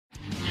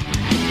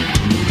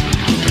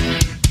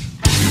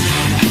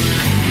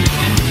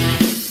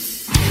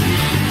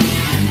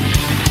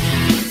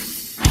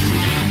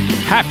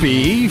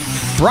Happy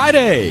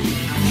Friday!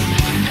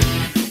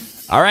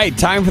 All right,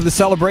 time for the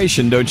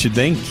celebration, don't you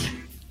think?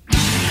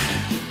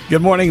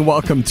 Good morning and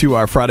welcome to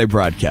our Friday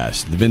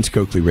broadcast, the Vince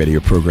Coakley radio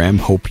program.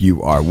 Hope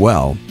you are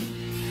well.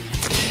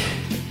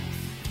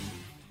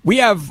 We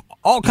have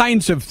all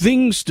kinds of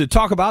things to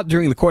talk about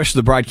during the course of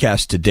the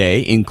broadcast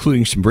today,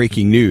 including some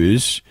breaking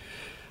news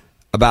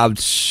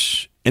about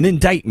an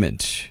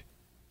indictment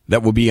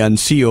that will be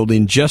unsealed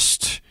in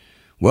just,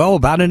 well,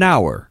 about an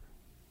hour.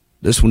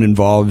 This one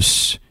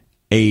involves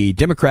a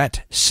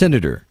Democrat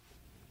senator.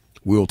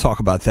 We'll talk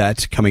about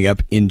that coming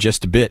up in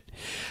just a bit.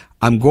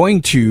 I'm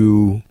going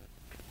to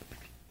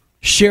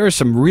share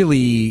some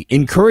really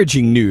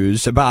encouraging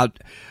news about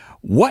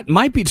what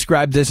might be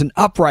described as an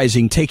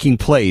uprising taking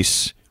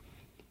place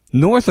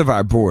north of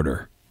our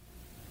border.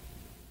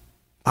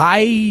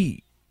 I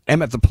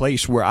am at the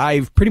place where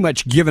I've pretty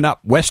much given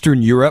up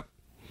Western Europe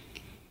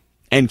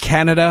and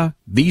Canada.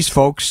 These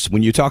folks,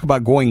 when you talk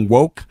about going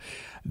woke,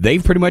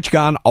 they've pretty much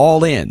gone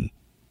all in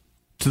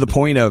to the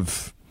point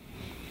of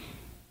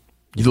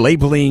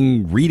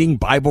labeling reading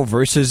Bible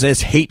verses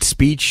as hate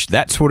speech,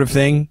 that sort of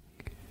thing.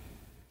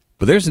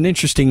 But there's an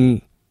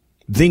interesting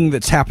thing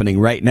that's happening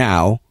right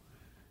now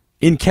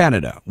in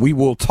Canada. We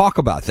will talk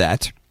about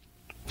that.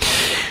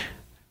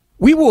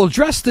 We will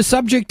address the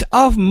subject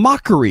of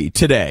mockery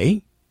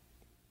today.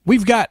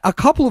 We've got a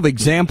couple of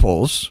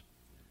examples,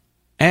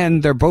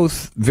 and they're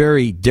both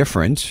very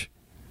different.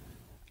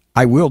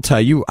 I will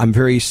tell you, I'm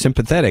very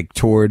sympathetic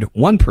toward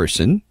one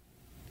person.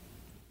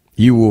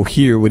 You will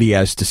hear what he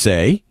has to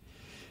say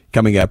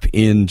coming up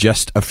in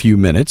just a few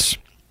minutes.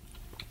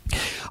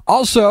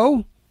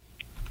 Also,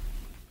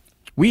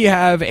 we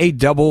have a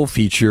double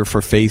feature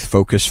for Faith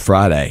Focus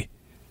Friday.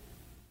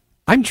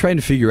 I'm trying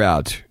to figure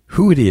out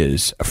who it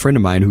is, a friend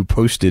of mine who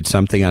posted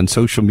something on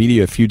social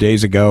media a few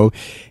days ago,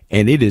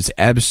 and it is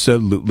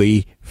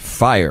absolutely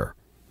fire.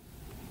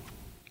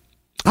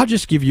 I'll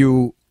just give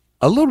you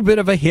a little bit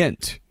of a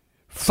hint.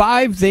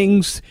 5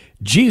 things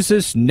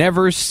Jesus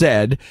never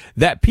said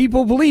that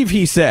people believe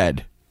he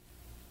said.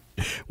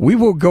 We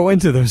will go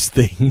into those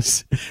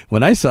things.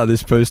 When I saw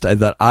this post, I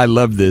thought, I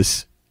love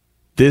this.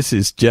 This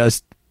is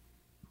just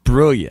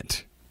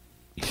brilliant.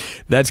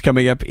 That's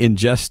coming up in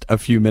just a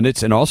few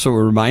minutes. And also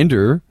a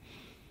reminder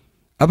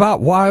about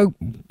why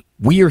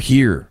we are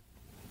here.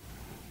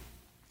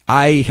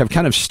 I have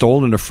kind of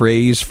stolen a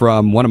phrase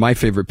from one of my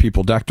favorite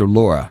people, Dr.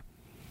 Laura.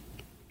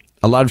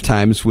 A lot of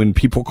times when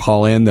people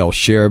call in, they'll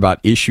share about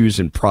issues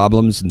and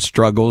problems and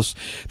struggles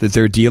that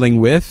they're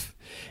dealing with.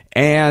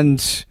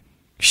 And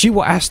she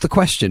will ask the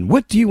question,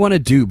 what do you want to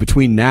do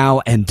between now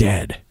and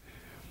dead?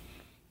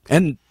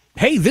 And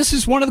hey, this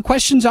is one of the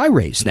questions I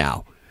raise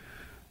now.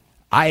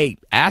 I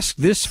ask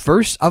this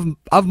first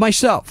of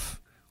myself.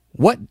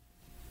 What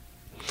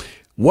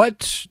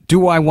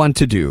do I want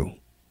to do?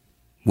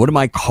 What am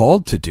I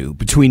called to do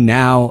between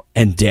now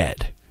and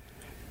dead?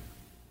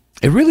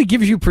 It really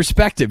gives you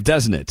perspective,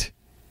 doesn't it?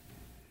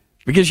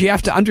 Because you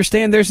have to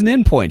understand there's an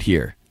end point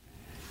here.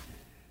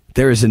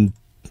 There is an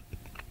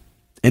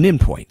end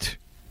point.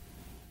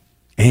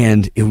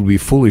 And it would be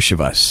foolish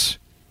of us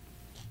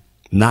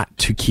not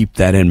to keep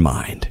that in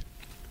mind.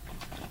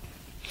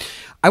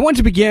 I want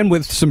to begin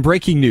with some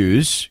breaking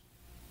news.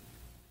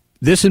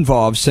 This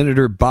involves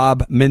Senator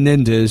Bob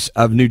Menendez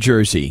of New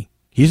Jersey.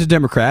 He's a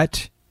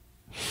Democrat,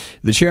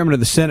 the chairman of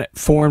the Senate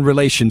Foreign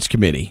Relations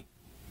Committee.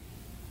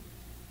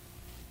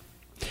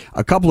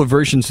 A couple of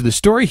versions of the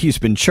story. He's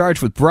been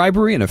charged with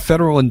bribery in a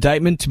federal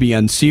indictment to be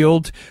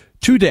unsealed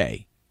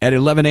today at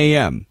 11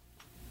 a.m.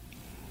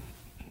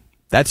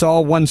 That's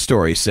all one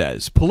story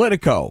says.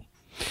 Politico.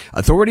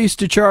 Authorities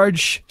to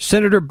charge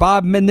Senator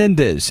Bob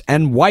Menendez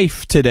and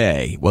wife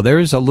today. Well,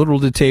 there's a little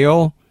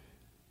detail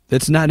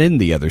that's not in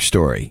the other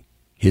story.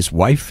 His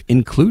wife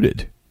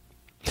included.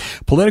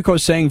 Politico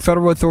saying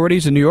federal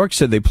authorities in New York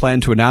said they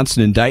plan to announce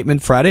an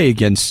indictment Friday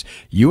against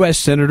U.S.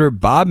 Senator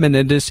Bob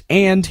Menendez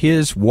and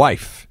his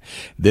wife.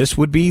 This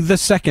would be the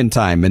second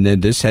time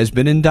Menendez has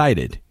been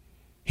indicted.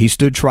 He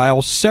stood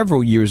trial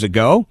several years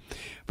ago,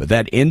 but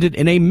that ended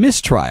in a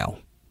mistrial.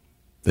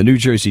 The New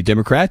Jersey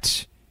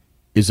Democrat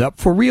is up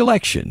for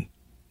re-election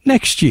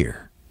next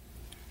year.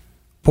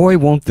 Boy,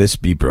 won't this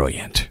be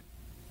brilliant.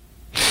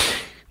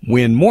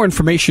 When more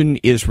information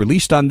is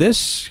released on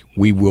this,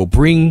 we will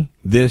bring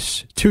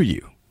this to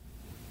you.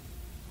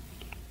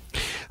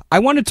 I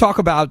want to talk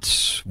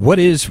about what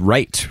is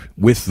right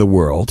with the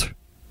world.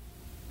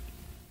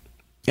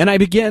 And I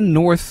begin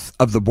north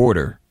of the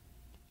border.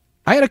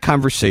 I had a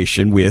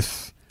conversation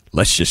with,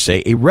 let's just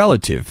say, a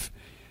relative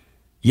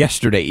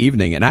yesterday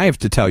evening. And I have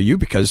to tell you,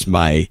 because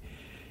my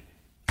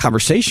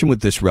conversation with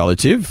this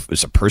relative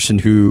was a person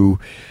who,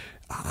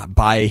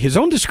 by his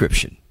own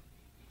description,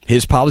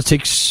 his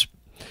politics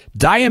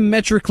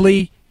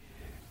diametrically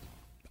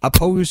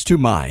opposed to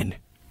mine.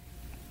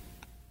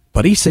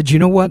 But he said, you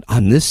know what,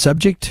 on this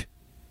subject,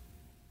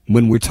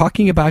 when we're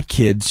talking about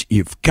kids,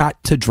 you've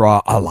got to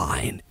draw a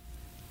line.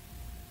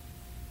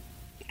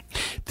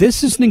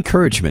 This is an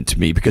encouragement to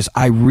me because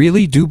I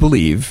really do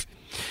believe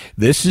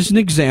this is an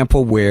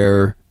example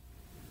where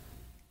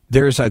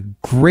there's a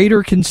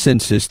greater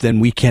consensus than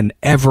we can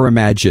ever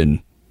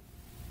imagine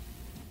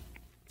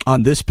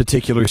on this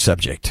particular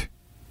subject.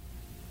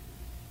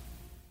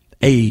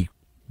 A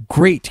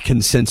great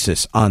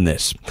consensus on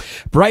this.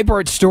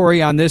 Breitbart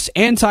story on this: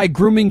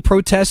 anti-grooming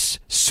protests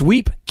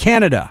sweep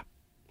Canada.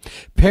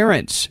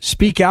 Parents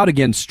speak out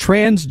against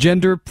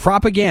transgender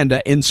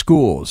propaganda in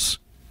schools.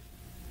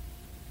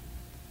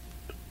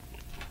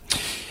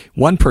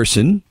 One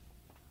person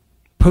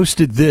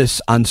posted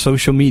this on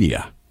social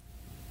media.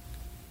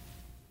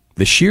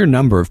 The sheer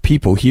number of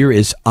people here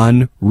is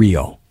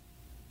unreal.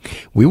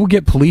 We will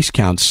get police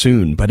counts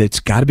soon, but it's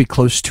got to be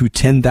close to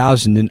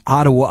 10,000 in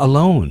Ottawa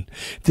alone.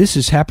 This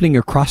is happening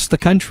across the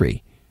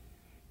country.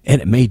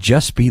 And it may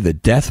just be the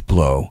death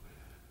blow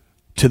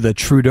to the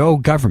Trudeau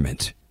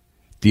government.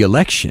 The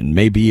election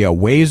may be a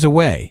ways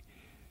away,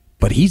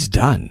 but he's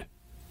done.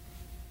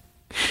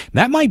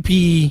 That might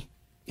be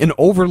an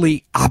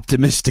overly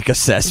optimistic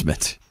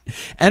assessment.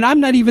 And I'm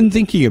not even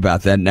thinking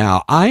about that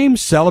now. I am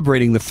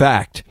celebrating the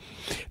fact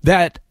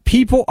that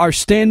people are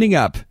standing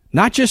up,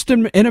 not just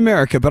in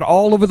America, but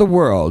all over the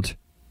world,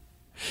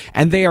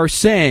 and they are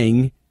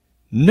saying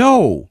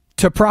no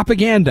to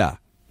propaganda.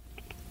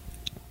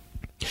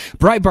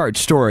 Breitbart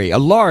story: a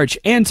large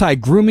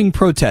anti-grooming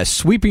protest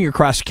sweeping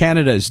across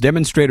Canada as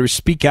demonstrators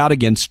speak out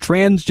against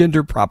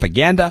transgender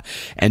propaganda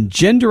and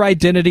gender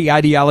identity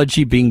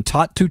ideology being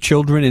taught to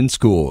children in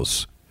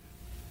schools.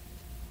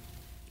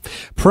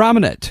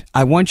 Prominent,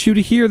 I want you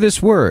to hear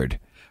this word,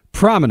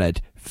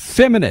 prominent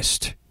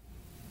feminist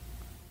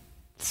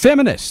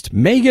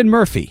Megan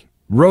Murphy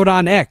wrote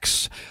on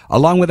X,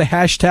 along with the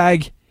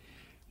hashtag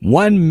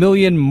 1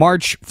 million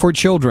March for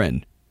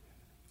Children: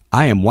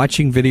 I am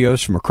watching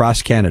videos from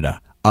across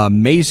Canada.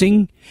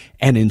 Amazing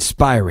and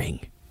inspiring.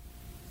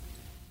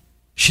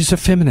 She's a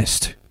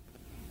feminist.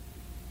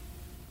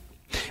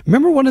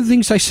 Remember one of the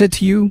things I said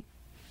to you?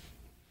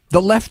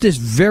 The left is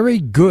very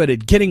good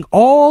at getting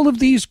all of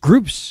these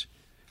groups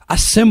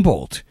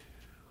assembled.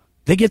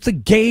 They get the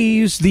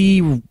gays,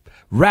 the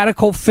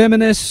radical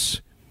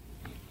feminists,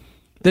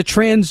 the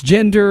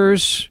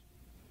transgenders,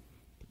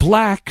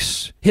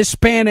 blacks,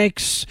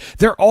 Hispanics.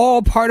 They're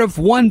all part of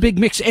one big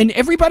mix, and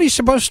everybody's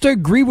supposed to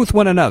agree with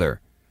one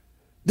another.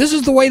 This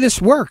is the way this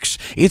works.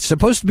 It's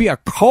supposed to be a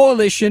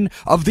coalition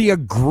of the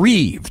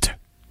aggrieved.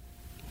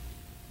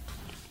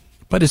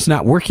 But it's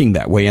not working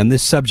that way on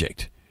this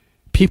subject.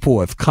 People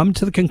have come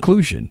to the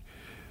conclusion,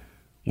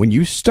 when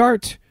you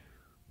start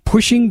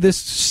pushing this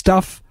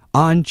stuff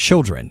on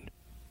children,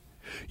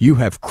 you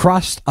have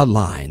crossed a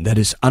line that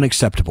is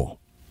unacceptable.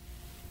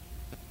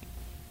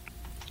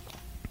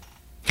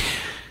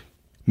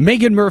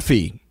 Megan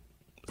Murphy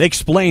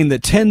explained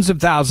that tens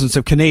of thousands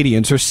of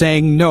Canadians are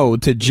saying no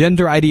to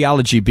gender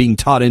ideology being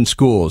taught in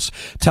schools,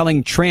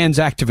 telling trans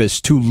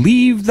activists to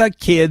leave the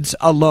kids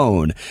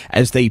alone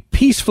as they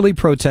peacefully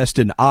protest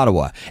in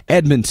Ottawa,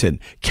 Edmonton,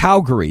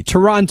 Calgary,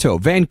 Toronto,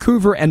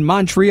 Vancouver, and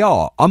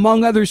Montreal,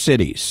 among other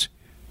cities.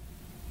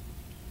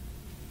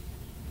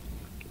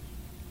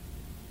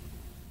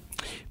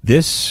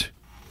 This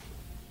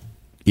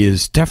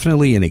is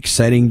definitely an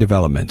exciting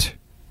development.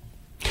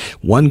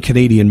 One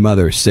Canadian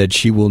mother said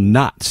she will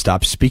not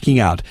stop speaking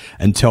out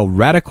until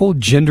radical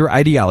gender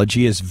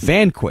ideology is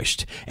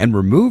vanquished and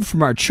removed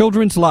from our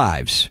children's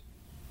lives.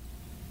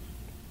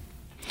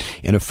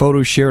 In a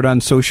photo shared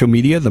on social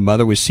media, the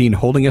mother was seen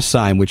holding a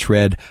sign which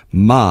read,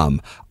 "Mom,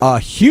 a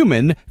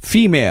human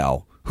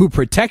female who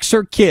protects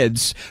her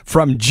kids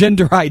from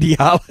gender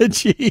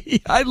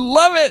ideology." I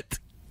love it.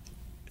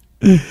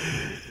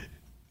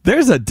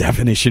 There's a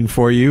definition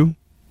for you.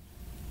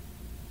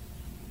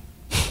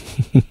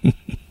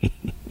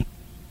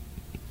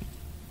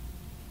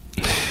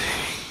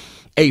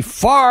 A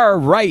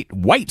far-right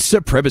white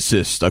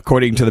supremacist,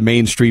 according to the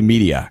mainstream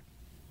media.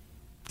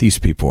 These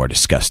people are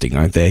disgusting,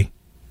 aren't they?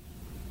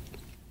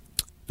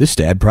 This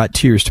dad brought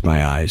tears to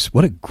my eyes.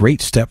 What a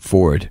great step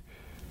forward.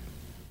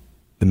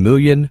 The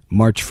Million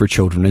March for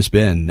Children has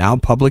been. Now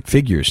public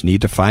figures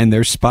need to find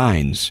their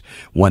spines,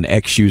 one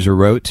ex-user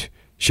wrote,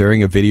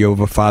 sharing a video of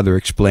a father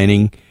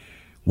explaining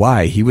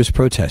why he was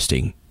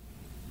protesting.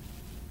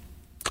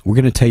 We're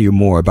going to tell you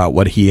more about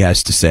what he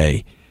has to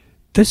say.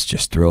 This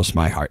just thrills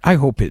my heart. I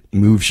hope it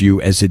moves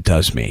you as it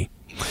does me.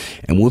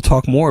 And we'll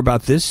talk more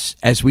about this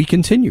as we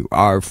continue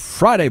our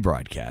Friday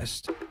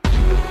broadcast.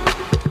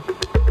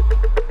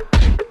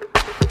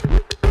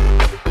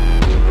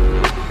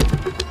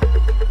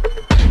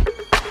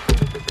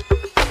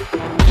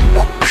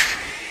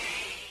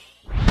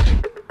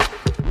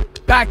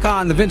 Back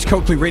on the Vince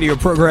Coakley radio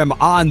program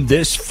on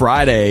this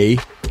Friday.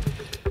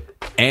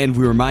 And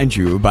we remind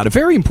you about a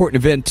very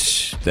important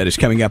event that is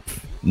coming up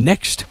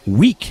next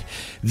week.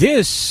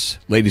 This,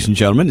 ladies and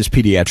gentlemen, is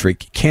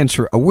Pediatric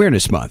Cancer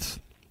Awareness Month.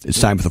 It's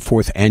time for the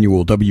 4th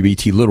annual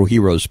WBT Little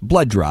Heroes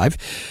Blood Drive.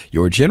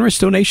 Your generous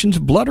donations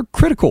of blood are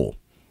critical,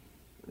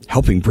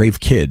 helping brave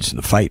kids in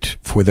the fight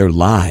for their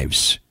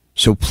lives.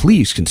 So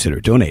please consider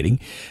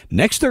donating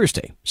next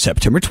Thursday,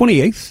 September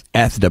 28th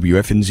at the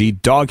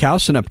WFNZ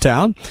Doghouse in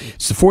Uptown.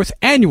 It's the 4th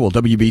annual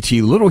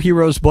WBT Little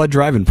Heroes Blood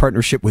Drive in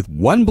partnership with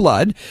One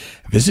Blood.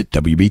 Visit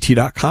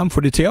WBT.com for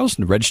details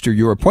and register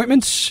your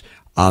appointments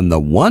on the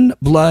One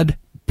Blood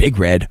Big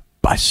Red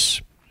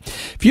Bus.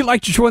 If you'd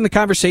like to join the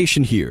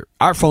conversation here,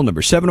 our phone number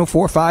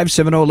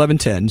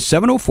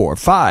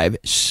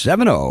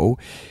 704-570-1110,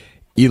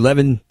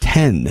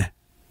 704-570-1110.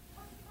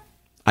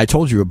 I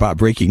told you about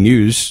breaking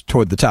news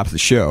toward the top of the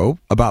show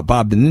about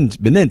Bob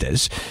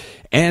Menendez,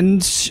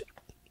 and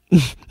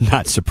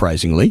not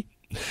surprisingly,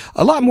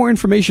 a lot more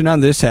information on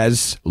this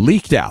has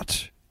leaked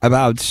out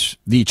about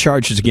the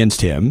charges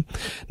against him,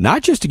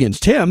 not just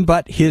against him,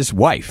 but his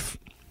wife.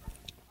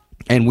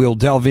 And we'll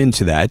delve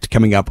into that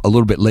coming up a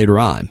little bit later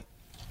on.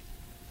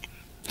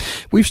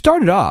 We've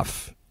started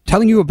off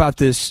telling you about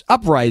this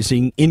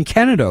uprising in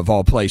Canada, of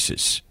all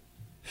places.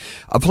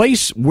 A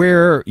place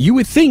where you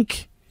would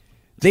think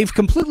they've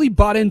completely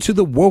bought into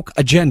the woke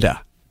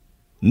agenda.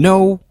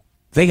 No,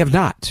 they have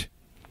not.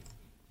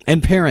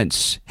 And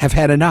parents have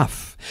had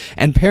enough.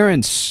 And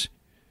parents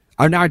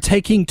are now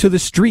taking to the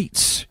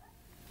streets.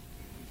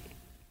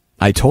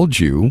 I told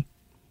you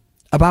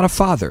about a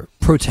father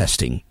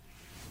protesting.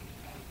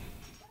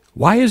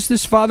 Why is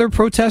this father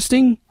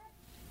protesting?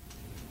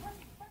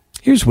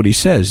 Here's what he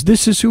says.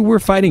 This is who we're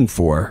fighting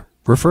for,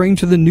 referring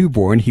to the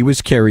newborn he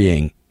was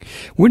carrying.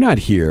 We're not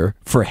here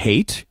for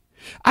hate.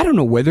 I don't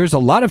know where there's a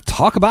lot of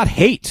talk about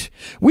hate.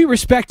 We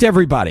respect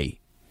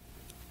everybody.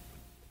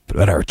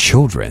 But our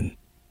children,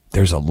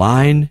 there's a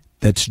line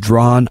that's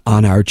drawn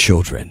on our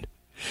children.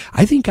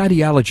 I think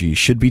ideology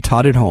should be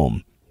taught at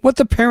home, what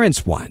the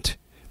parents want.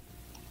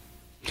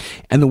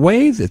 And the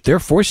way that they're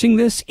forcing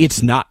this,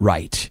 it's not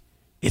right.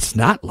 It's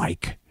not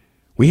like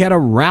we had a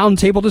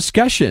roundtable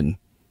discussion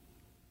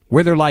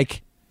where they're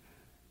like,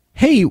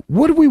 hey,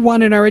 what do we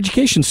want in our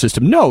education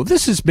system? No,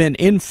 this has been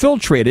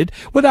infiltrated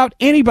without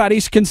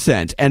anybody's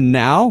consent. And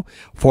now,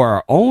 for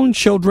our own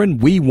children,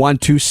 we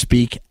want to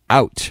speak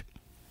out.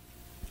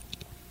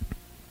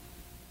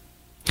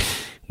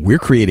 We're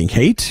creating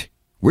hate?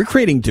 We're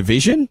creating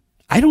division?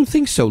 I don't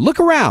think so. Look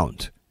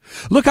around.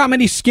 Look how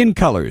many skin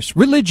colors,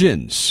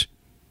 religions.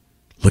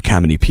 Look how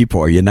many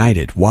people are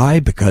united.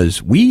 Why?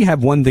 Because we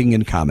have one thing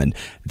in common.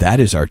 That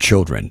is our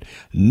children.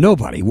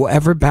 Nobody will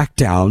ever back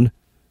down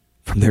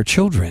from their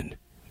children.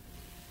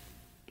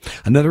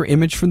 Another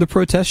image from the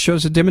protest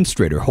shows a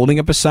demonstrator holding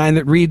up a sign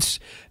that reads,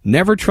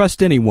 "Never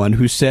trust anyone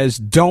who says,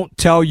 don't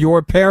tell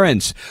your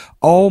parents."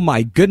 Oh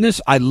my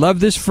goodness, I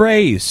love this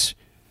phrase.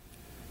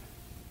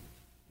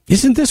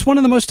 Isn't this one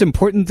of the most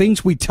important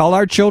things we tell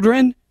our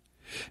children?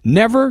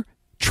 Never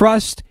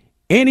trust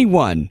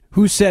anyone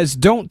who says,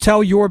 don't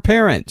tell your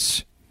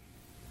parents.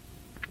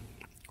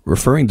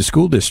 Referring to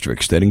school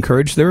districts that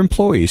encourage their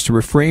employees to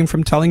refrain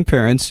from telling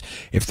parents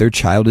if their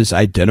child is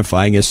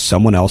identifying as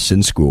someone else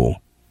in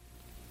school.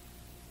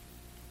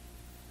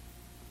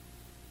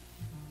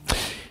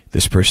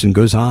 This person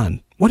goes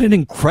on. What an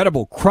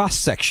incredible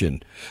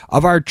cross-section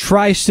of our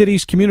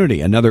Tri-Cities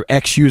community. Another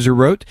ex-user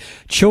wrote,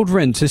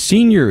 children to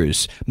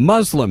seniors,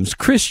 Muslims,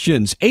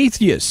 Christians,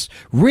 atheists,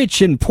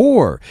 rich and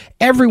poor,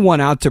 everyone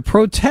out to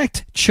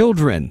protect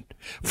children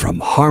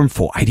from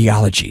harmful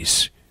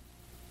ideologies.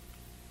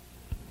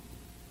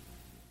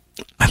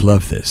 I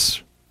love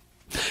this.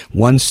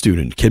 One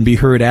student can be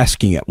heard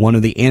asking at one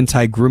of the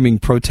anti-grooming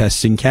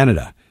protests in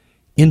Canada,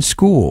 in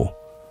school,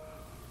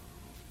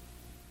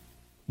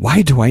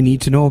 why do I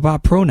need to know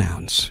about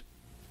pronouns?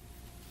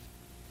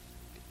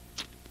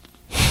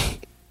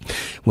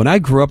 When I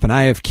grew up and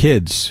I have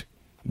kids,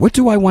 what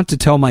do I want to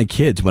tell my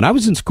kids? When I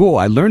was in school,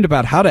 I learned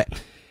about how to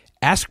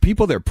ask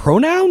people their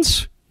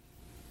pronouns.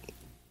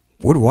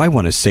 What do I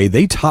want to say?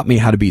 They taught me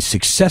how to be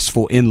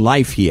successful in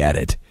life, he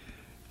added.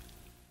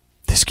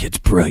 This kid's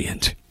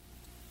brilliant.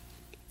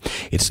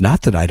 It's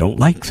not that I don't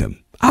like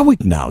them. I'll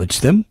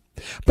acknowledge them.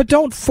 But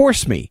don't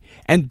force me,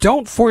 and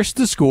don't force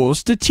the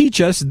schools to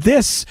teach us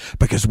this,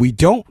 because we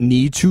don't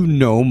need to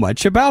know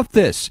much about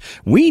this.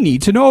 We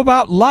need to know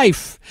about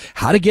life,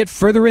 how to get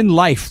further in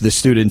life, the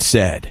student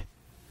said.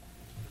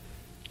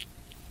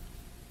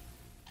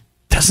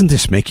 Doesn't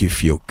this make you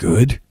feel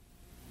good?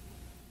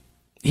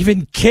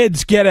 Even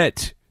kids get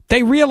it.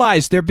 They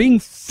realize they're being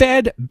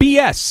fed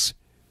BS.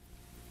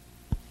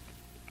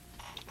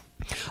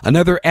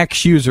 Another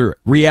ex-user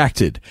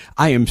reacted,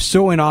 I am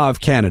so in awe of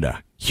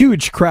Canada.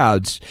 Huge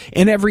crowds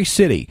in every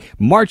city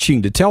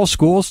marching to tell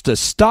schools to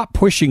stop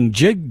pushing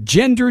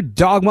gender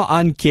dogma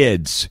on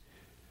kids.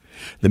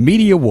 The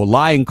media will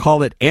lie and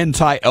call it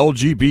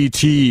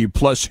anti-LGBT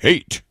plus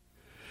hate.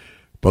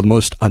 But the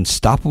most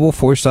unstoppable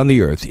force on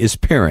the earth is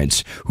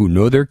parents who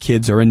know their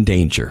kids are in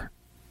danger.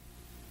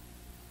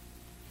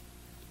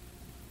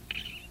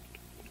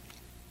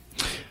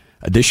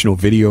 Additional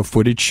video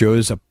footage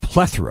shows a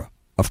plethora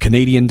of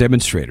Canadian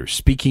demonstrators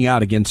speaking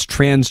out against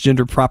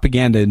transgender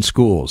propaganda in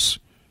schools.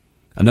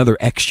 Another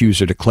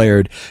ex-user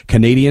declared,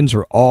 Canadians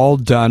are all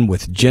done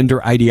with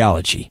gender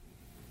ideology.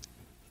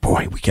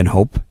 Boy, we can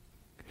hope.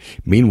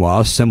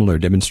 Meanwhile, a similar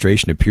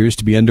demonstration appears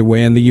to be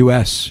underway in the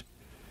U.S.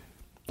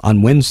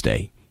 On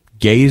Wednesday,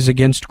 Gays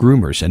Against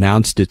Groomers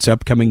announced its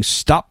upcoming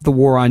Stop the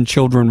War on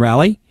Children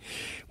rally,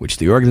 which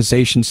the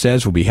organization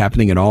says will be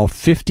happening in all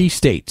 50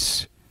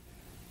 states.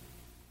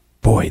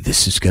 Boy,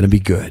 this is going to be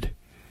good.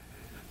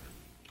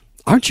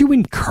 Aren't you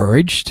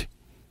encouraged?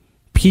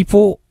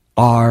 People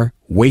are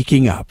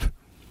waking up.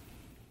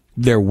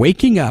 They're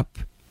waking up,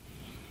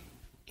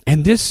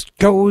 and this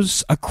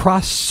goes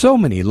across so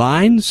many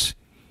lines.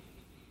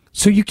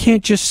 So you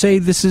can't just say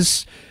this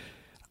is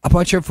a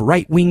bunch of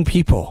right-wing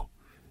people.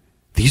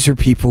 These are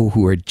people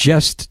who are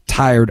just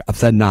tired of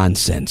the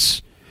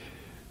nonsense.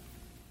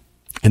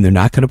 And they're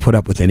not going to put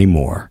up with any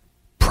more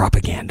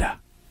propaganda.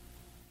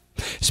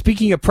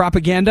 Speaking of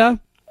propaganda,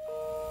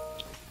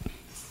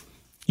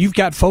 you've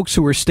got folks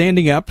who are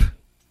standing up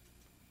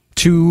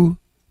to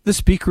the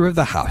Speaker of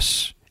the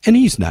House, and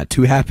he's not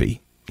too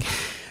happy.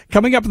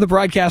 Coming up in the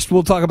broadcast,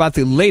 we'll talk about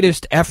the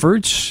latest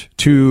efforts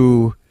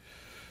to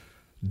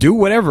do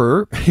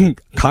whatever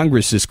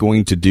Congress is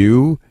going to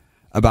do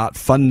about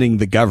funding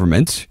the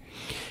government.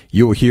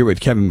 You'll hear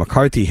what Kevin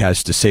McCarthy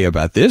has to say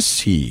about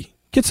this. He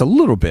gets a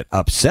little bit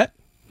upset.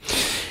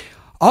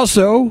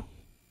 Also,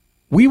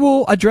 we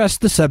will address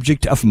the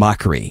subject of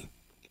mockery.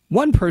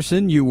 One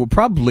person you will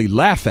probably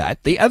laugh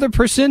at. The other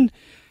person,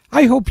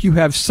 I hope you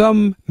have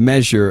some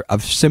measure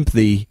of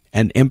sympathy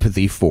and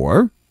empathy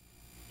for.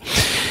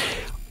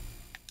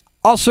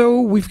 Also,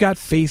 we've got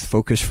Faith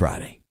Focus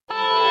Friday.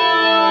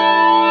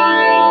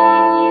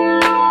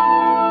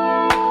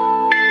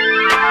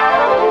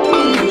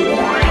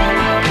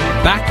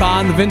 Back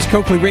on the Vince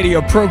Coakley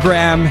radio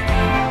program,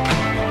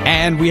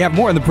 and we have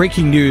more on the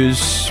breaking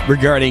news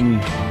regarding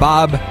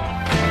Bob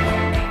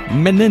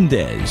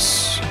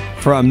Menendez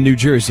from New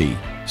Jersey.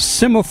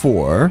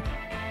 Semaphore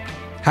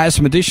has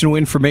some additional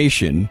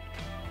information.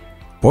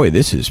 Boy,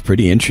 this is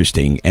pretty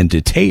interesting and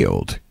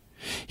detailed.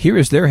 Here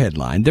is their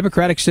headline: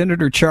 Democratic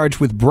senator charged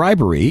with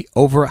bribery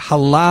over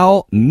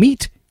halal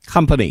meat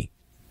company.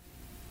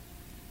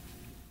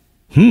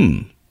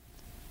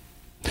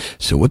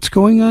 So what's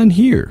going on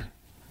here?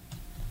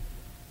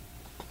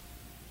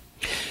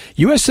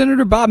 U.S.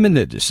 Senator Bob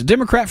Menendez, a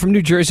Democrat from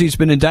New Jersey, has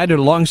been indicted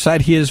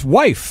alongside his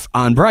wife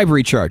on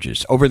bribery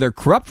charges over their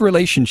corrupt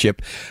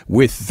relationship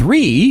with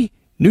 3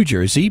 New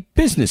Jersey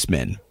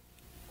businessmen.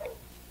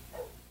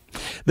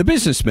 The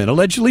businessmen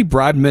allegedly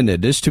bribed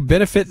Menendez to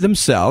benefit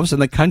themselves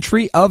and the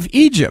country of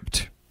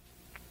Egypt.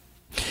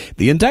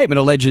 The indictment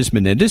alleges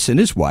Menendez and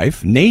his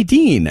wife,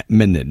 Nadine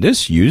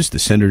Menendez, used the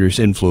senator's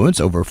influence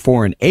over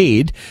foreign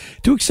aid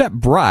to accept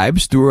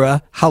bribes through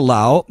a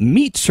halal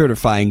meat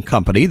certifying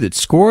company that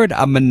scored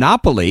a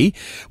monopoly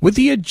with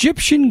the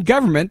Egyptian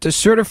government to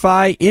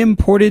certify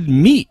imported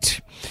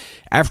meat.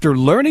 After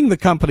learning the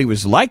company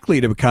was likely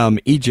to become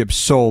Egypt's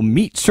sole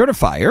meat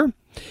certifier,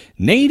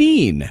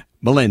 Nadine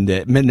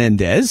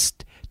Menendez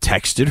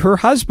texted her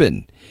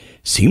husband.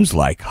 Seems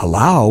like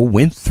halal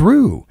went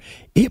through.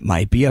 It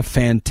might be a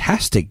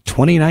fantastic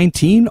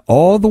 2019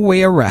 all the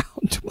way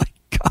around. My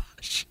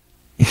gosh.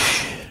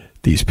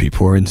 These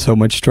people are in so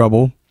much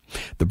trouble.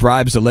 The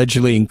bribes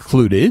allegedly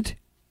included,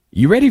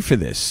 you ready for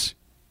this?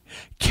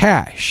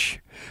 Cash,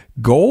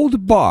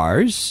 gold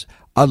bars,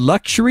 a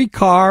luxury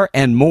car,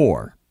 and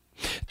more.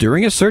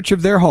 During a search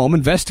of their home,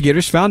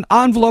 investigators found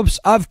envelopes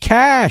of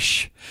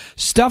cash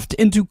stuffed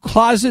into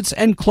closets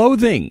and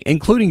clothing,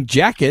 including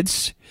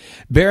jackets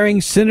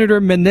bearing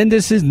Senator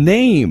Menendez's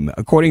name,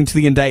 according to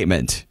the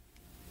indictment.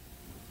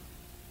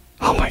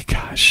 Oh, my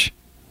gosh.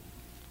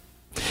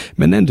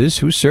 Menendez,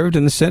 who served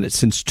in the Senate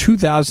since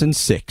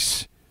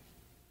 2006,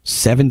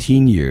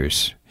 17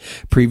 years,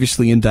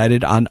 previously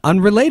indicted on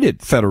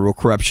unrelated federal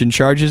corruption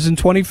charges in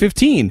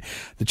 2015.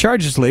 The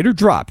charges later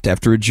dropped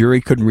after a jury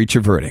couldn't reach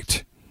a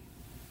verdict.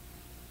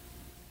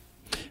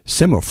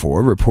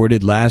 Semaphore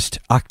reported last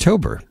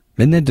October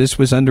Menendez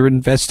was under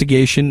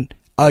investigation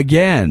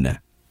again.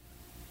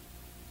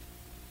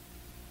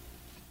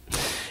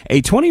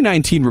 A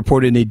 2019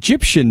 report in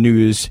Egyptian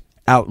news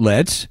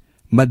outlet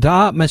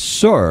Mada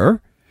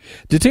Masur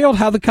detailed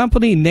how the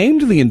company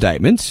named the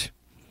indictment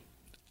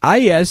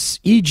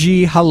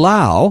ISEG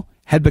Halal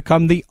had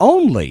become the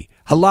only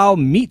halal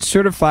meat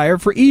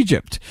certifier for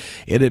Egypt.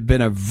 It had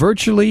been a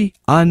virtually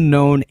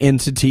unknown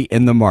entity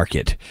in the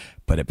market,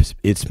 but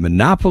its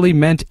monopoly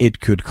meant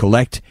it could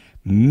collect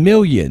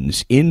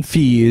millions in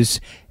fees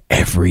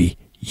every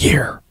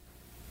year.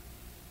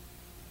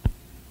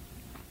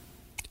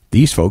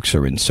 These folks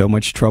are in so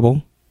much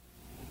trouble.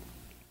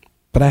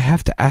 But I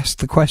have to ask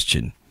the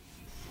question.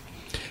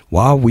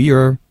 While we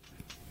are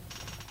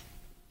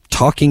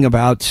talking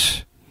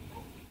about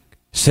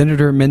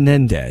Senator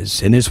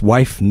Menendez and his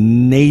wife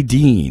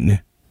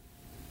Nadine,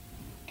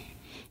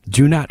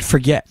 do not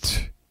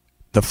forget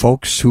the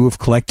folks who have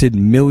collected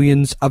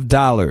millions of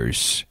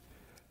dollars.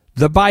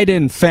 The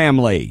Biden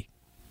family.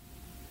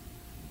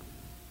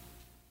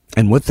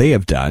 And what they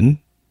have done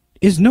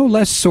is no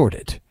less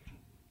sordid.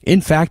 In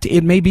fact,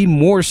 it may be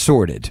more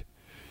sordid.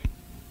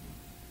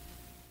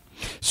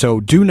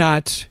 So do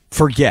not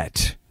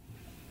forget,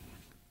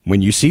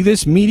 when you see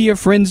this media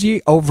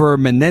frenzy over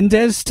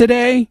Menendez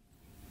today,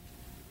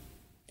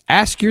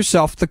 ask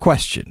yourself the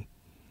question,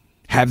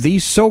 have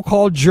these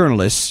so-called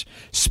journalists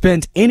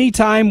spent any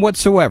time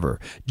whatsoever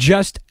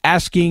just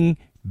asking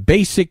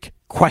basic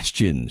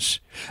questions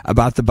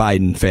about the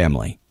Biden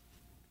family?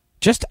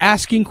 Just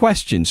asking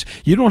questions.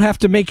 You don't have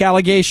to make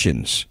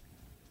allegations,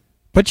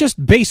 but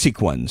just basic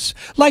ones.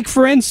 Like,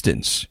 for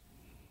instance,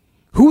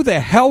 who the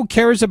hell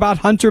cares about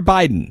Hunter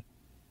Biden?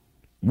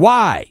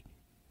 Why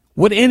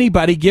would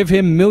anybody give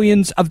him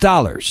millions of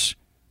dollars?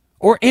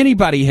 Or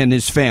anybody in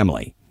his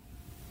family?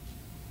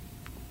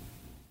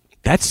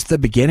 That's the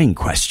beginning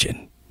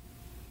question.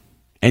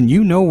 And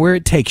you know where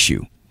it takes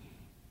you.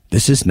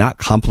 This is not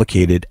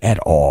complicated at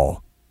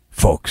all,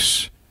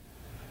 folks.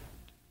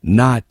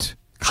 Not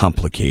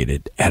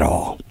complicated at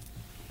all.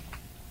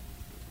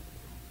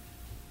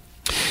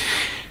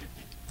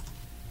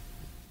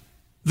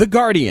 The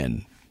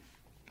Guardian,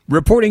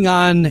 reporting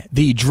on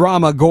the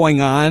drama going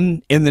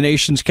on in the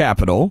nation's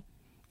capital.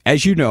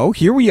 As you know,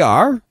 here we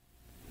are,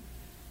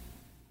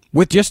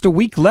 with just a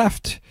week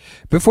left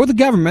before the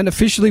government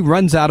officially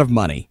runs out of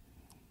money.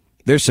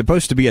 There's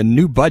supposed to be a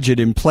new budget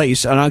in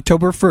place on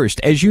October 1st.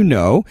 As you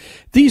know,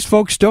 these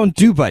folks don't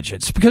do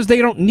budgets because they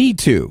don't need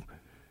to.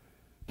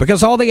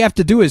 Because all they have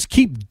to do is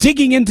keep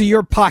digging into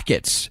your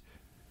pockets.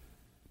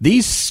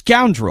 These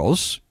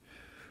scoundrels,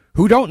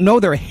 who don't know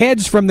their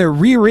heads from their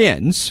rear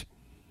ends,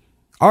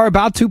 are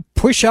about to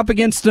push up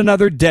against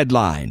another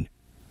deadline.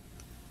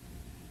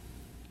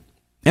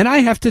 And I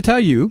have to tell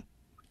you,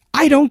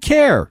 I don't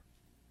care.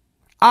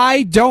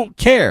 I don't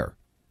care.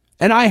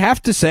 And I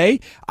have to say,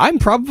 I'm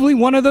probably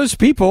one of those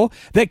people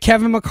that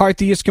Kevin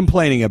McCarthy is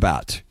complaining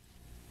about.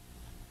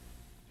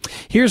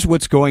 Here's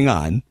what's going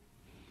on.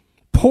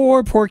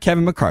 Poor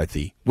Kevin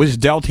McCarthy was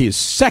dealt his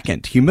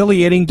second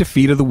humiliating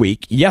defeat of the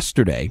week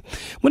yesterday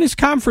when his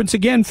conference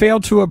again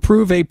failed to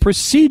approve a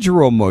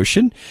procedural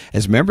motion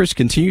as members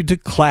continued to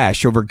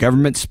clash over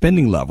government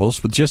spending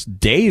levels with just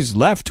days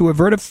left to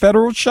avert a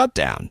federal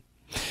shutdown.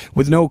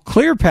 With no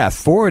clear path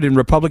forward in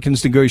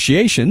Republicans'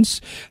 negotiations,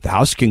 the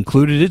House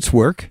concluded its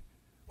work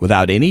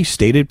without any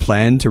stated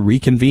plan to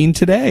reconvene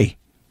today.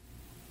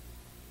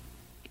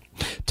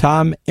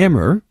 Tom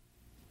Emmer,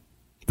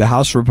 the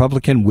House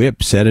Republican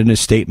whip, said in a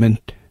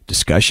statement,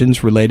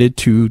 discussions related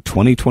to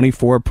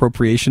 2024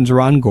 appropriations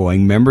are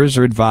ongoing. Members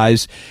are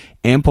advised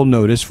ample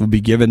notice will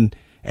be given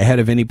ahead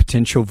of any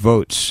potential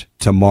votes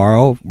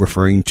tomorrow,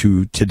 referring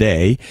to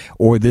today,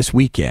 or this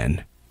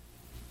weekend.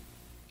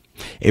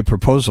 A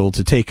proposal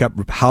to take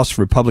up House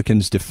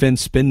Republicans'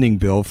 defense spending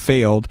bill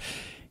failed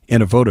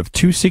in a vote of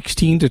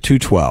 216 to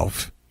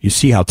 212. You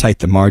see how tight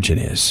the margin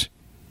is.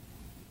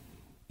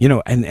 You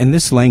know, and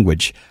this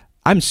language,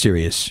 I'm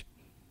serious.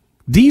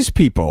 These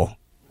people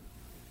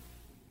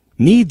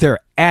need their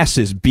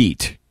asses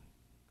beat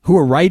who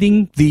are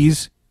writing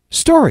these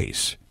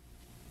stories.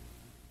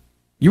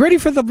 You ready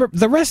for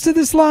the rest of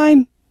this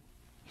line?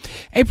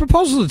 A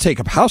proposal to take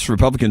up House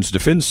Republicans'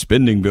 defense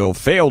spending bill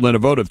failed in a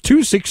vote of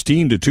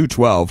 216 to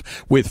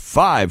 212, with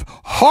 5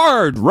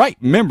 hard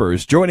right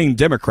members joining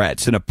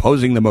Democrats in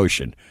opposing the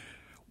motion.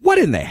 What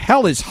in the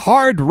hell is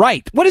hard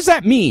right? What does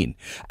that mean?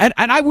 And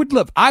I would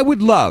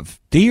love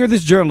to hear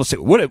this journalist say,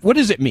 what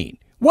does it mean?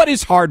 What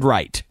is hard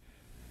right?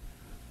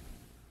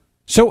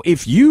 So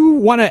if you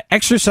want to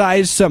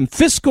exercise some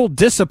fiscal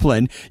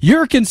discipline,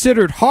 you're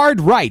considered hard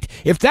right.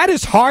 If that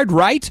is hard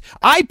right,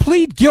 I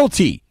plead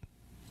guilty.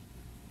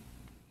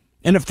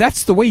 And if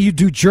that's the way you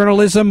do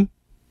journalism,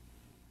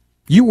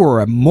 you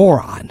are a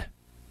moron.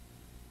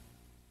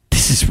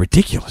 This is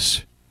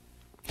ridiculous.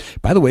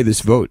 By the way, this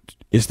vote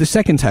is the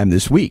second time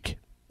this week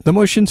the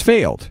motion's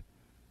failed,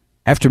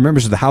 after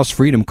members of the House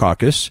Freedom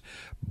Caucus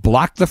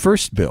blocked the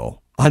first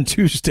bill on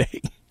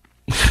Tuesday.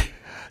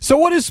 So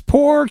what does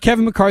poor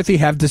Kevin McCarthy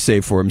have to say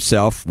for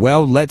himself?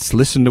 Well, let's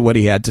listen to what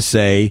he had to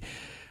say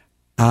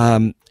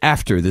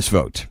after this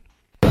vote.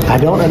 I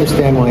don't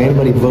understand why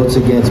anybody votes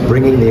against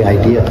bringing the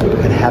idea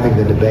and having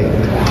the debate.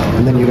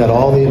 And then you got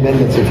all the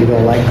amendments if you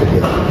don't like the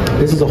bill.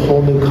 This is a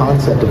whole new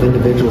concept of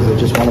individuals that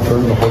just want to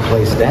burn the whole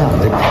place down.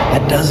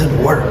 That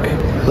doesn't work.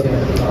 Look,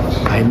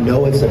 I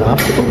know it's an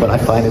obstacle, but I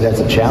find it as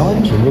a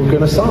challenge, and we're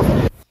going to solve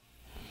it.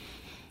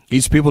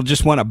 These people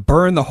just want to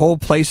burn the whole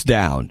place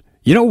down.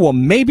 You know, well,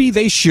 maybe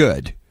they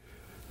should.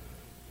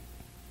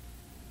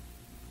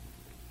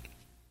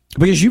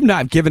 Because you've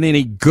not given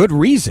any good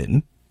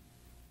reason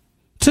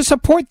to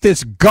support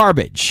this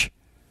garbage.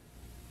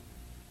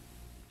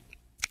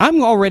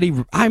 I'm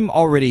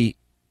already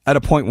at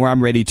a point where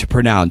I'm ready to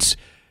pronounce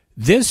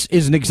this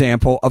is an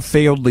example of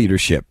failed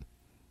leadership.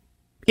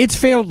 It's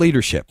failed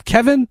leadership.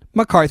 Kevin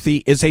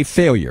McCarthy is a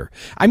failure.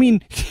 I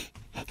mean,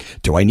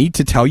 do I need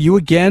to tell you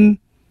again?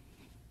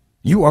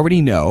 You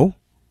already know.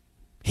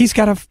 He's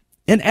got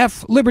an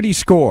F Liberty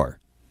score.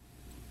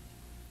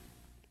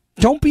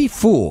 Don't be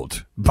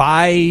fooled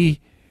by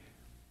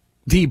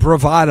the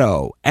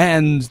bravado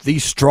and the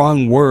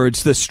strong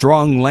words, the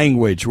strong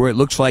language, where it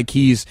looks like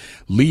he's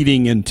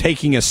leading and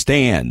taking a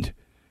stand.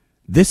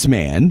 This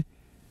man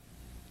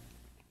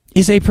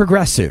is a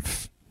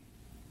progressive.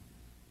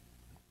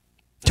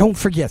 Don't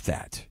forget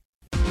that.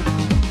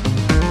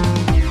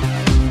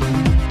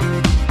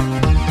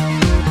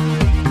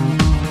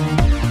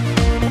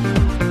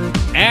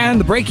 And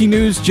the breaking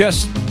news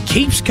just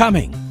keeps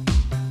coming.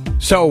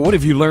 So what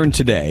have you learned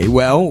today?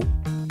 Well,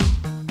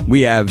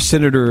 we have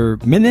Senator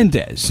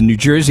Menendez in New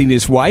Jersey and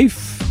his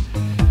wife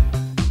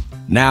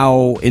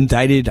now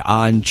indicted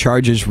on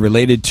charges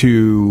related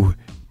to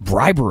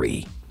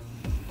bribery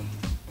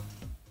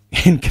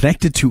and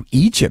connected to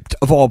Egypt,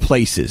 of all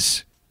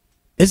places.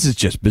 This is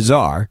just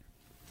bizarre.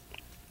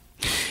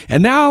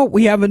 And now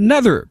we have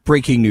another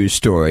breaking news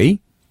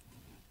story,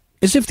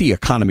 as if the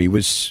economy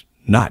was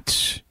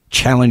not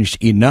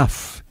challenged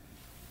enough.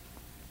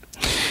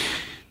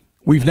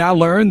 We've now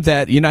learned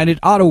that United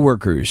Auto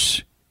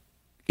Workers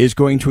is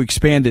going to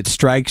expand its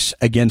strikes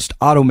against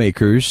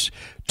automakers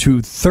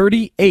to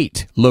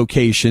 38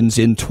 locations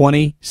in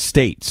 20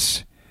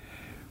 states.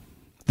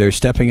 They're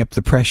stepping up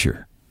the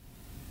pressure.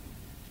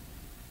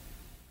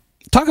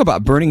 Talk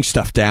about burning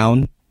stuff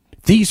down.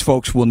 These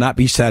folks will not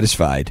be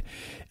satisfied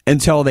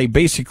until they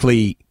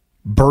basically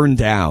burn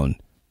down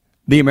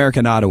the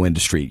American auto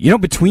industry. You know,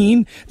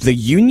 between the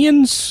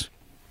unions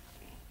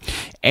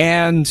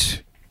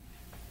and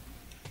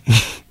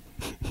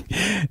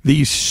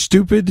these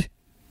stupid,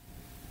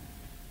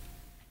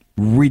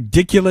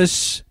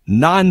 ridiculous,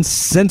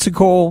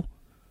 nonsensical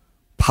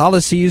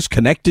policies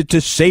connected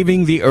to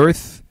saving the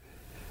earth,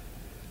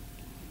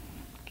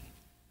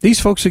 these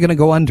folks are going to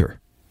go under.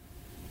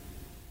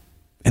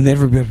 And then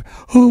everybody,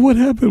 oh, what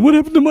happened? What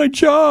happened to my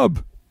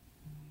job?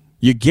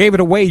 You gave it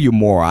away, you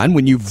moron,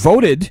 when you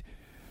voted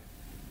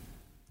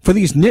for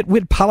these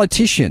nitwit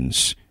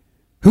politicians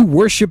who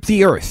worship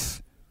the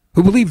earth,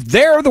 who believe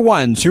they're the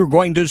ones who are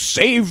going to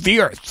save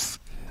the earth.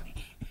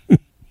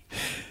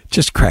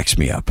 Just cracks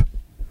me up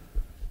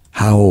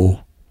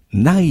how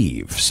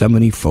naive so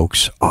many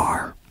folks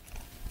are.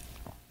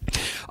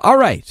 All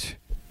right.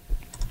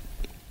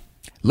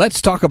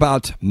 Let's talk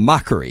about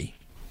mockery.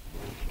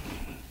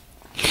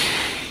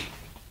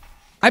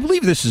 I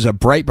believe this is a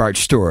Breitbart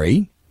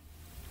story.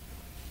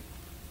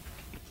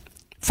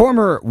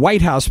 Former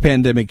White House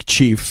pandemic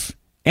chief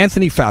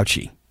Anthony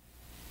Fauci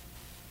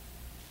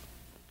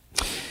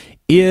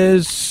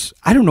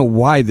I don't know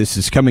why this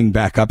is coming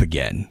back up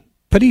again,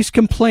 but he's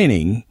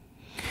complaining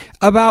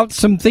about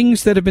some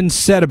things that have been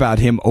said about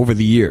him over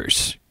the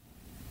years.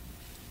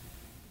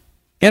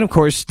 And of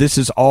course, this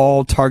is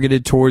all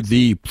targeted toward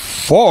the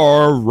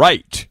far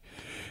right.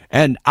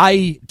 And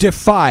I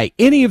defy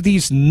any of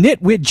these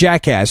nitwit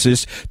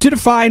jackasses to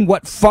define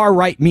what far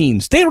right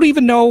means. They don't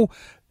even know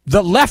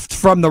the left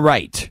from the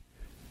right.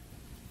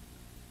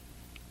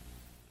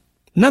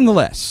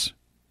 Nonetheless,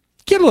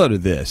 get a load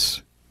of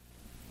this.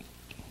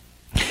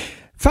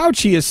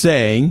 Fauci is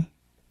saying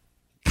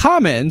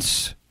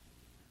comments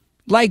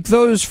like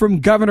those from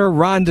Governor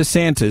Ron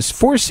DeSantis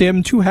force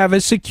him to have a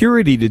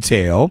security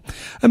detail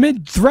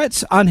amid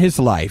threats on his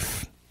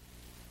life.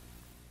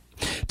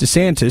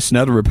 DeSantis and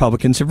other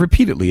Republicans have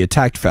repeatedly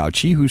attacked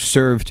Fauci, who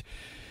served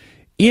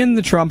in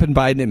the Trump and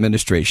Biden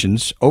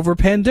administrations over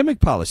pandemic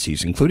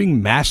policies,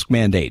 including mask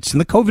mandates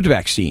and the COVID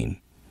vaccine.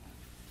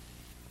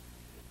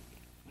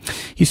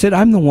 He said,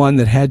 I'm the one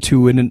that had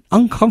to, in an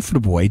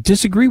uncomfortable way,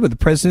 disagree with the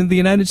President of the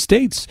United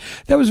States.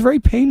 That was very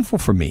painful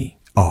for me.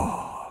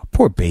 Oh,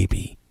 poor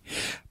baby.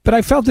 But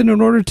I felt that in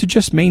order to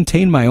just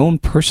maintain my own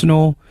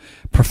personal,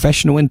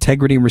 professional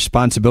integrity and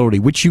responsibility,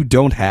 which you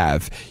don't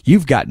have,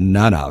 you've got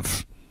none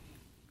of.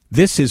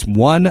 This is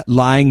one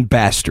lying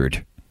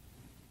bastard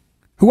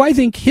who I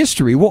think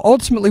history will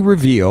ultimately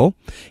reveal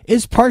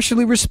is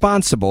partially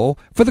responsible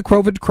for the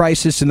COVID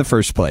crisis in the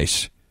first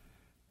place.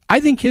 I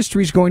think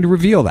history is going to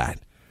reveal that.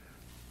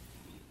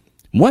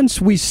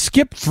 Once we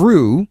skip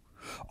through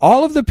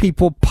all of the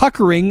people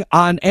puckering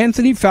on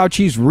Anthony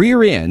Fauci's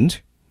rear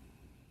end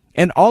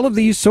and all of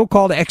these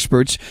so-called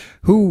experts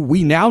who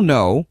we now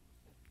know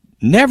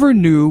never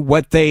knew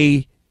what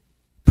they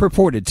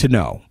purported to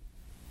know.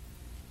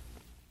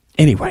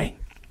 Anyway,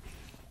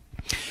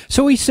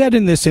 so he said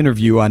in this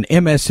interview on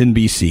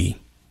MSNBC,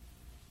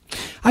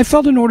 I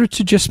felt in order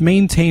to just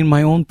maintain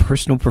my own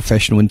personal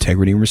professional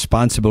integrity and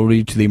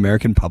responsibility to the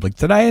American public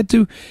that I had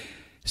to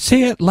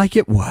say it like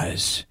it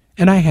was,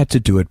 and I had to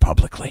do it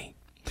publicly.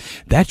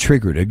 That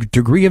triggered a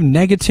degree of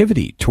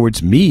negativity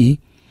towards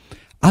me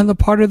on the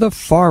part of the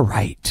far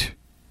right.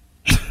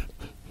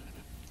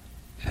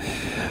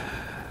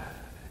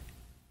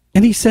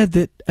 And he said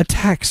that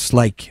attacks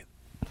like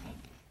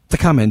the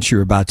comments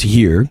you're about to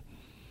hear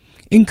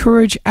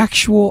encourage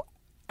actual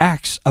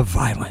acts of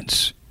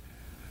violence.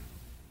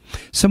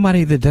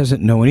 Somebody that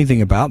doesn't know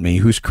anything about me,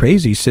 who's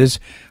crazy, says,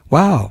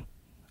 wow,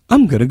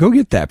 I'm going to go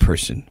get that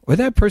person, or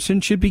that person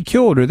should be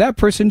killed, or that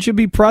person should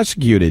be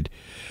prosecuted.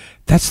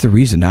 That's the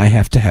reason I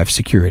have to have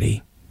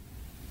security.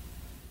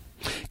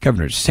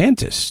 Governor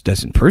DeSantis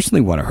doesn't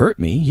personally want to hurt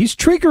me. He's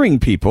triggering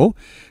people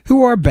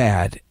who are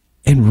bad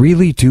and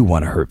really do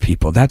want to hurt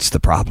people. That's the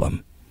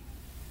problem.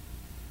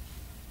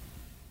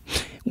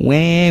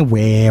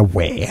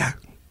 Where?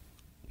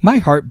 My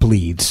heart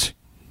bleeds.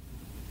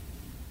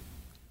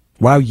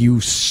 While you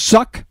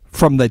suck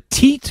from the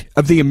teat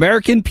of the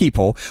American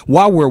people,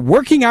 while we're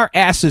working our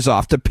asses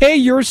off to pay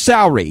your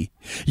salary,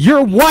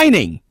 you're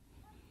whining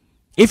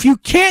If you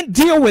can't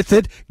deal with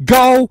it,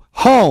 go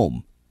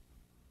home.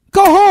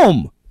 Go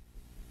home.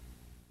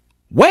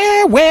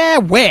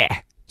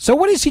 Where? So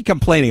what is he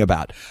complaining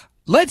about?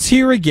 Let's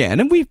hear again,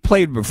 and we've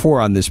played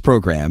before on this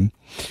program.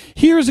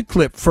 Here's a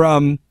clip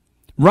from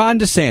Ron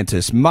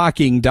DeSantis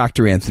mocking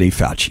Dr. Anthony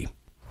Fauci.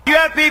 You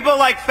have people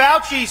like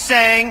Fauci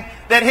saying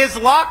that his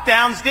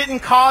lockdowns didn't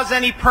cause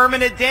any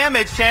permanent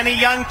damage to any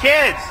young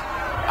kids.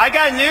 I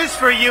got news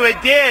for you,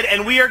 it did,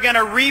 and we are going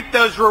to reap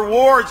those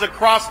rewards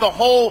across the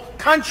whole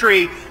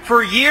country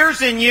for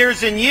years and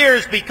years and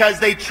years because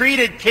they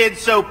treated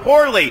kids so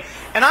poorly.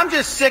 And I'm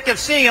just sick of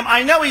seeing him.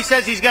 I know he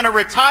says he's going to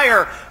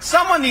retire.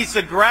 Someone needs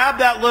to grab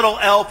that little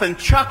elf and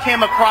chuck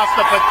him across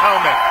the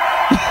Potomac.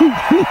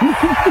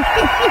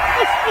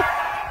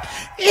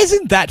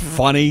 Isn't that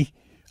funny?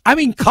 I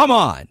mean, come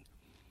on.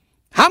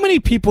 How many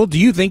people do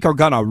you think are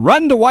going to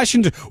run to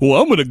Washington?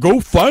 Well, I'm going to go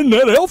find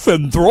that elf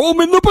and throw him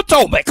in the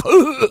Potomac.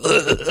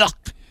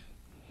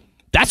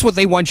 That's what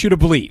they want you to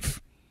believe,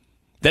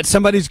 that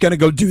somebody's going to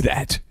go do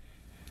that.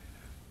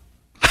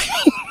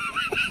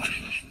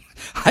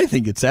 I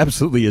think it's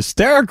absolutely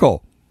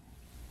hysterical.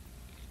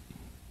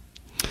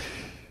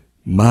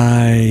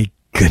 My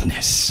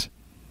goodness.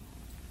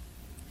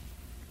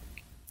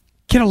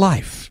 Get a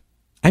life.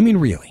 I mean,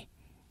 really.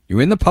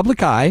 You're in the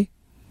public eye.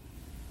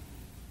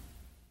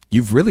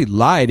 You've really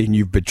lied and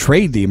you've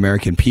betrayed the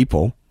American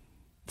people.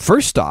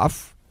 First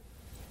off,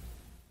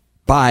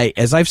 by,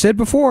 as I've said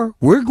before,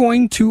 we're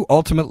going to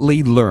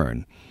ultimately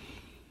learn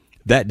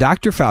that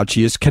Dr.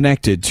 Fauci is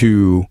connected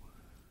to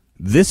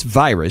this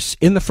virus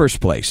in the first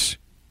place.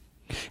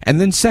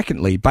 And then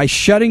secondly, by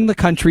shutting the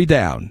country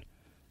down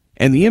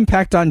and the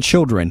impact on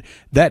children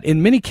that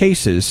in many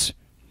cases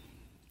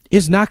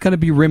is not going to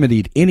be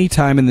remedied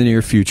anytime in the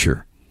near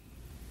future.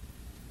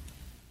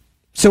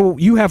 So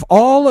you have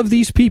all of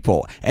these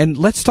people, and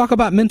let's talk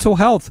about mental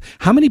health.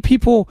 How many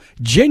people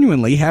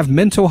genuinely have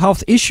mental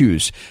health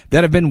issues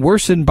that have been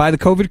worsened by the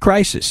COVID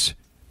crisis?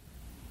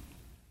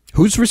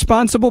 Who's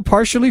responsible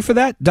partially for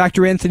that?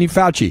 Dr. Anthony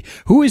Fauci.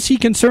 Who is he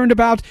concerned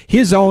about?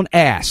 His own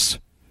ass.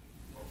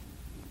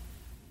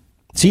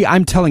 See,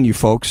 I'm telling you,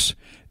 folks,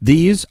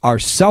 these are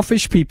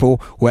selfish people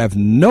who have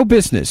no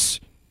business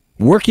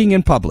working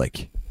in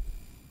public.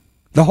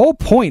 The whole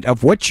point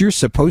of what you're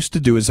supposed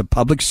to do as a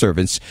public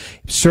servant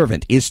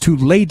is to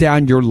lay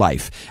down your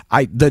life.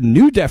 The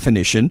new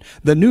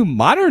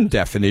modern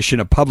definition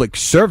of public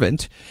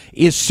servant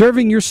is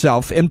serving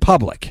yourself in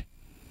public.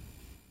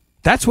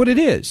 That's what it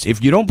is.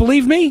 If you don't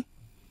believe me,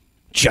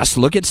 just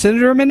look at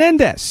Senator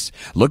Menendez.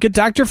 Look at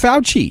Dr.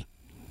 Fauci.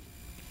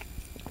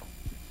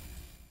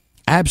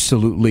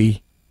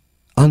 Absolutely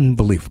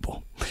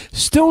unbelievable.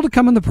 Still to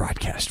come on the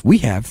broadcast, we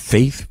have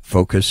Faith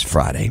Focus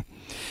Friday.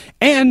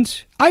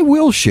 And I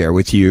will share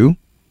with you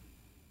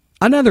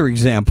another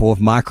example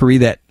of mockery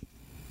that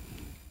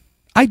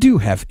I do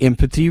have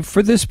empathy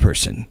for this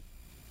person.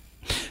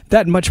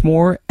 That and much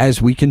more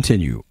as we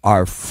continue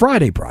our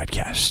Friday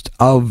broadcast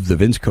of the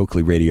Vince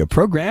Coakley radio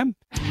program.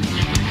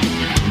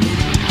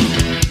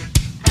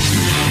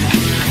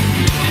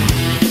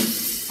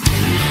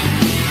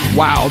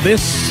 Wow,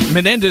 this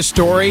Menendez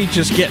story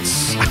just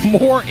gets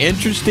more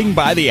interesting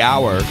by the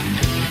hour.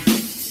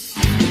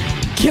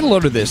 Get a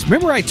load of this.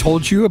 Remember I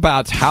told you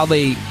about how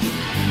they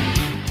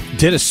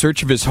did a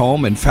search of his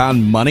home and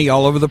found money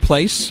all over the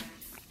place?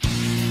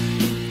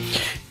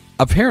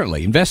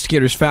 Apparently,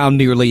 investigators found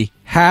nearly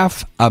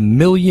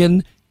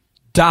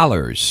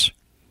 $500,000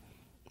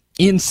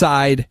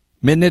 inside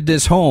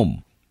Menendez's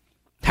home.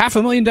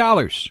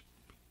 $500,000.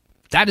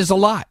 That is a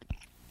lot.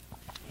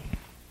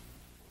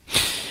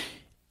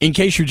 In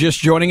case you're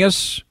just joining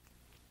us,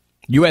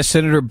 U.S.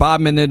 Senator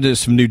Bob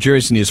Menendez from New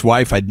Jersey and his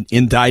wife are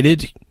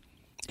indicted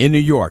in New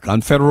York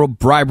on federal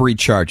bribery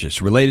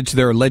charges related to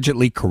their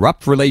allegedly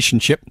corrupt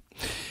relationship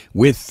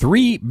with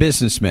 3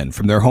 businessmen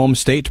from their home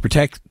state to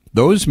protect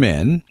those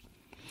men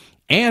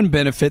and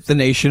benefit the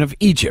nation of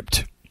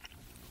Egypt.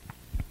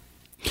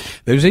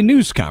 There's a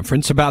news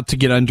conference about to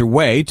get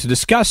underway to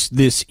discuss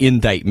this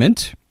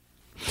indictment,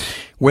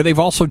 where they've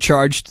also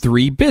charged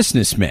 3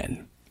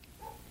 businessmen.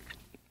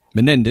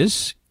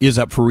 Menendez is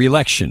up for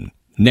re-election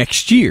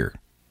next year.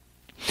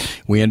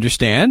 We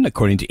understand,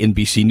 according to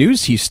NBC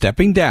News, he's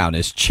stepping down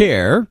as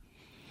chair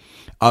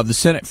of the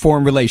Senate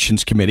Foreign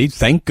Relations Committee,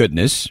 thank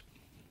goodness,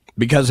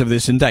 because of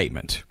this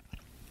indictment.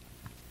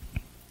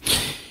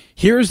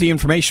 Here's the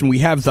information we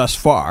have thus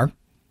far.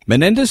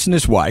 Menendez and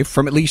his wife,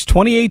 from at least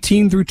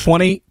 2018 through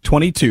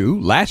 2022,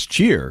 last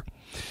year,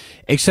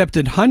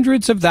 accepted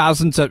hundreds of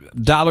thousands of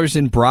dollars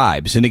in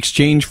bribes in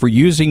exchange for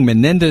using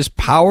Menendez's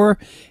power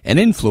and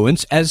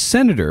influence as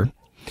senator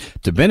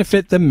to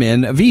benefit the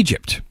men of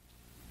Egypt.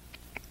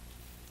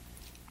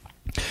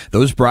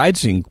 Those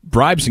bribes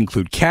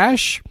include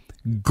cash,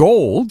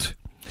 gold,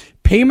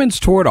 payments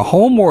toward a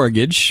home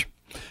mortgage,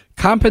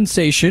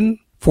 compensation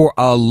for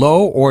a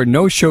low or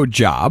no-show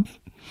job,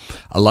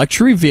 a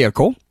luxury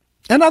vehicle,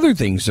 and other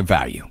things of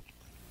value.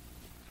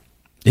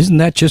 Isn't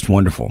that just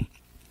wonderful?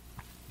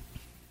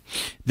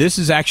 This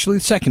is actually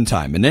the second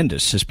time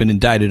Menendez has been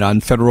indicted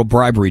on federal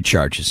bribery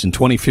charges. In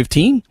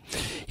 2015,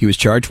 he was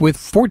charged with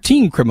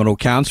 14 criminal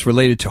counts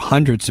related to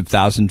hundreds of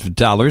thousands of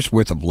dollars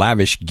worth of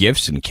lavish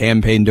gifts and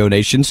campaign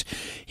donations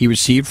he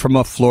received from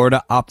a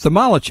Florida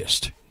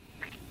ophthalmologist.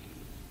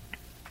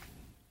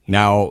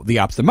 Now, the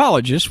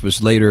ophthalmologist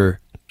was later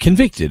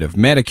convicted of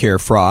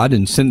Medicare fraud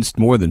and sentenced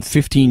more than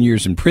 15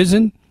 years in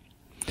prison.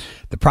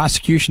 The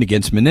prosecution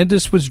against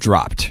Menendez was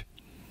dropped.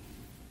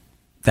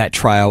 That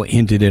trial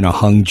ended in a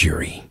hung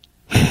jury.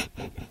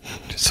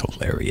 It's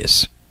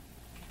hilarious.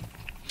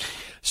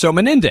 So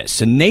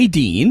Menendez and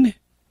Nadine,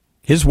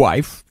 his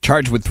wife,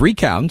 charged with 3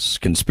 counts: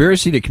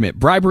 conspiracy to commit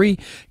bribery,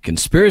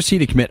 conspiracy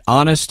to commit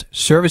honest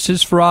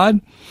services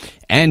fraud,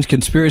 and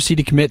conspiracy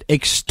to commit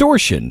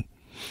extortion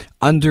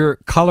under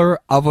color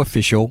of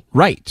official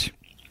right.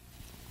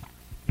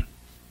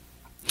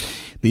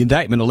 The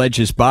indictment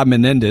alleges Bob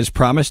Menendez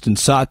promised and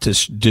sought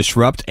to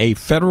disrupt a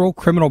federal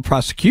criminal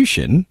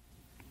prosecution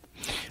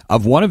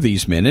of one of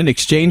these men in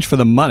exchange for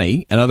the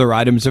money and other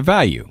items of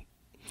value.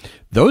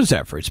 Those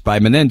efforts by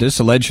Menendez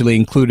allegedly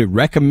included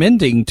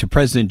recommending to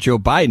President Joe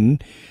Biden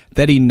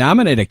that he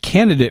nominate a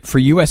candidate for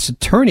U.S.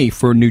 Attorney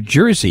for New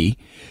Jersey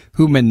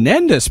who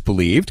Menendez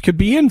believed could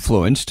be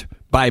influenced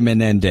by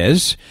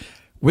Menendez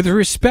with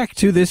respect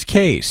to this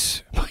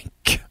case. My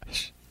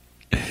gosh,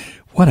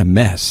 what a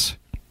mess.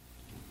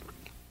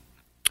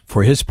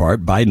 For his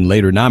part, Biden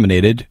later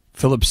nominated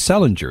Philip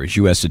Selinger as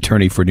U.S.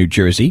 Attorney for New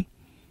Jersey,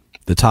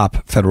 the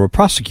top federal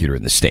prosecutor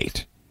in the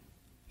state.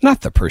 Not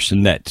the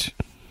person that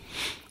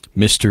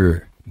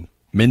Mr.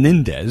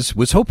 Menendez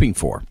was hoping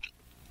for.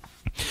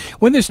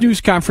 When this news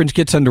conference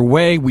gets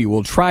underway, we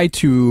will try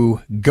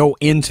to go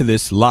into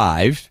this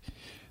live.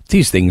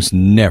 These things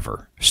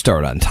never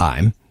start on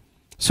time,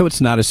 so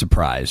it's not a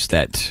surprise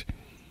that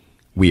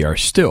we are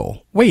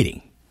still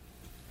waiting.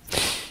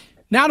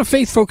 Now to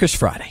Faith Focus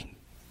Friday.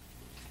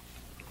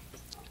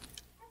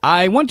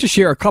 I want to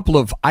share a couple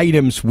of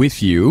items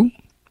with you.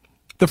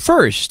 The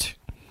first,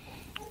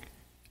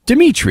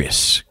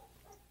 Demetrius.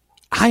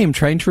 I am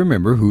trying to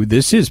remember who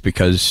this is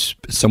because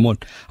someone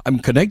I'm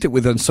connected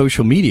with on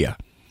social media.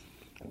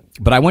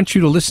 But I want you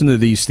to listen to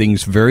these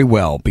things very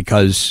well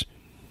because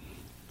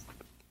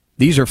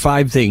these are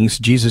 5 things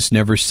Jesus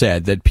never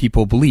said that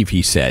people believe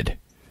he said.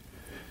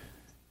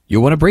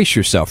 You'll want to brace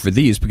yourself for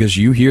these because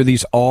you hear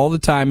these all the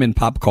time in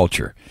pop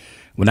culture.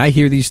 When I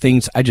hear these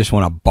things, I just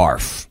want to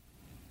barf.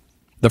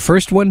 The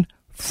first one,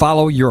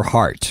 follow your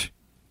heart.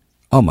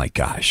 Oh my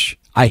gosh,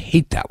 I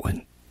hate that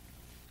one.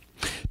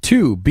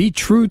 2, be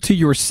true to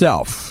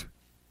yourself.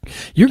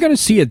 You're going to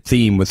see a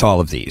theme with all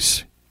of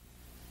these.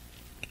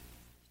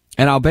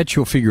 And I'll bet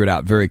you'll figure it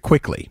out very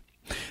quickly.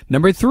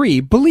 Number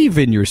 3, believe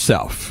in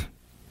yourself.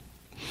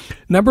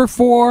 Number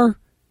 4,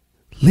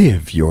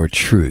 live your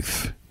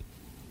truth.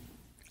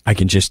 I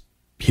can just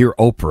hear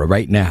Oprah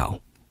right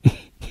now.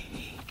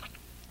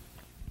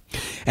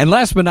 And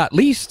last but not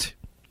least,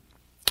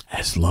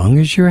 as long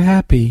as you're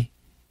happy,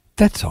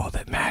 that's all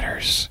that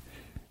matters.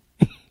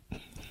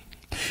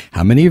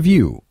 How many of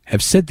you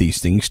have said these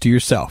things to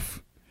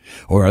yourself?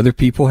 Or other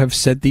people have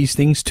said these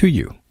things to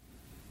you?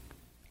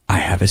 I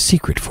have a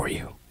secret for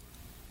you.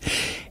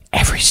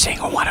 Every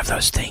single one of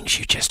those things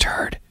you just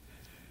heard,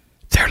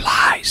 they're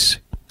lies.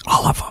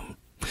 All of them.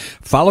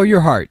 Follow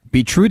your heart.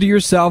 Be true to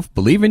yourself.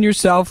 Believe in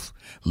yourself.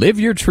 Live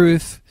your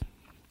truth.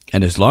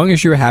 And as long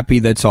as you're happy,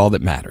 that's all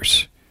that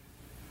matters.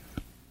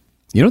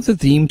 You know what the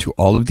theme to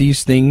all of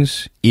these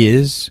things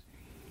is?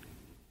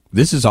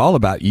 This is all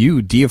about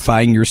you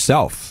deifying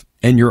yourself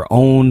and your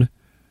own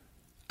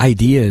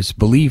ideas,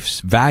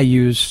 beliefs,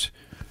 values,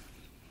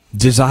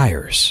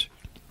 desires.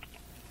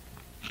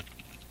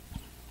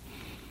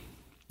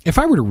 If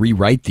I were to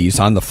rewrite these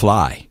on the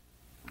fly,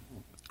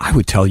 I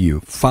would tell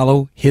you,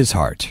 follow his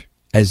heart,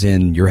 as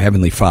in your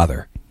heavenly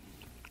Father.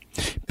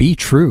 Be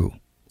true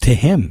to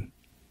him.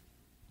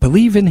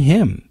 Believe in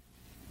him.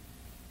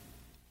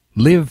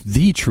 Live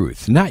the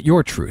truth, not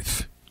your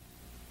truth.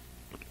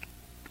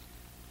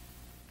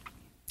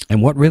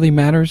 And what really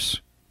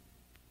matters?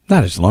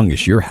 Not as long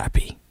as you're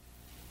happy.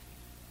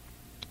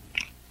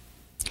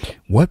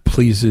 What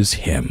pleases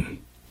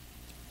him?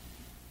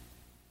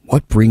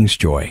 What brings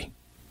joy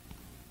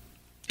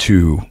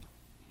to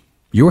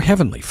your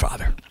heavenly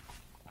Father?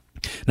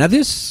 Now,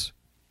 this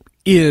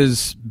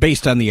is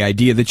based on the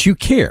idea that you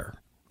care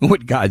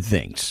what God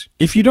thinks.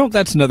 If you don't,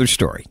 that's another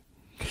story.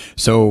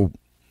 So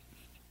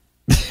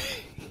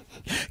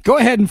go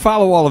ahead and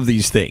follow all of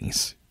these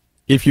things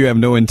if you have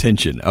no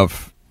intention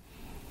of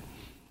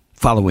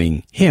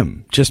following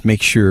him. Just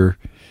make sure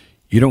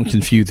you don't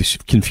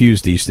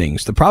confuse these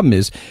things. The problem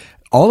is,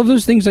 all of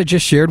those things I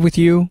just shared with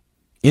you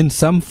in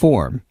some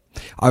form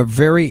are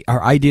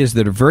ideas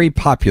that are very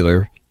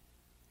popular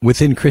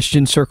within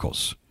Christian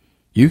circles.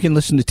 You can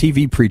listen to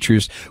TV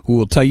preachers who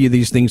will tell you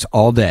these things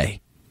all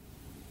day.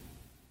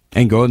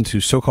 And go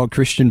into so-called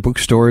Christian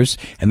bookstores,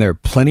 and there are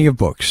plenty of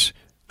books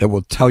that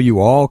will tell you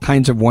all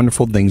kinds of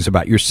wonderful things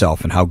about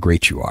yourself and how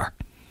great you are.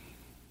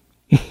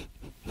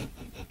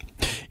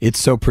 It's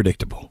so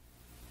predictable.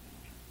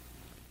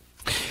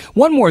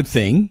 One more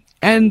thing,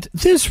 and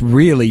this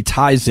really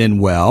ties in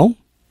well.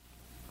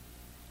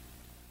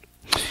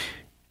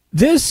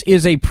 This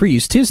is a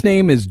priest. His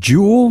name is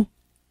Jewel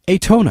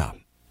Atona.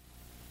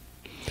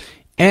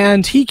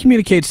 And he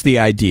communicates the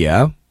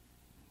idea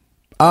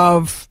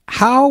of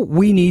how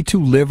we need to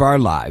live our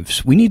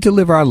lives. We need to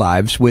live our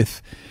lives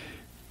with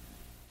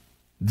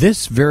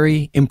this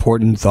very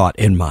important thought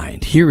in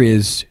mind. Here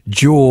is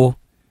Jewel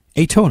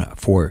Atona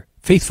for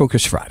Faith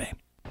Focus Friday.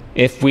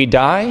 If we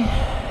die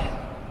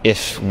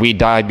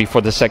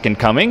before the second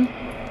coming,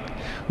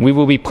 we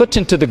will be put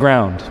into the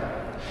ground,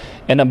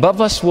 and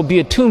above us will be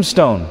a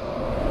tombstone.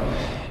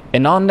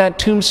 And on that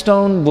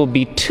tombstone will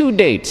be 2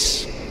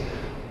 dates.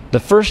 The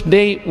first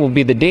date will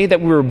be the day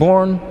that we were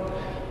born,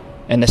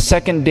 and the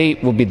second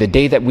date will be the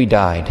day that we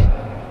died.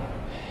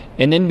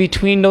 And in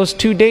between those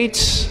 2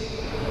 dates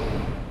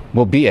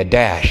will be a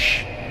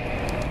dash.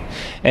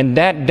 And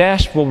that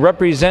dash will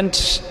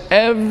represent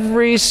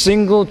every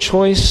single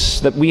choice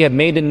that we have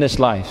made in this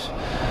life,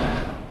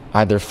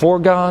 either for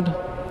God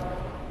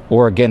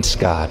or against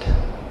God.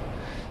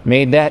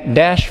 May that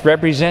dash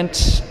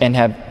represent and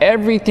have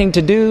everything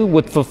to do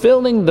with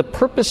fulfilling the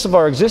purpose of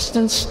our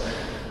existence,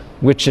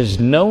 which is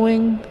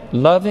knowing,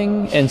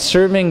 loving, and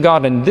serving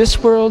God in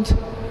this world,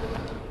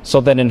 so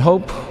that in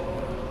hope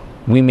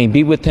we may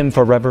be with Him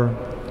forever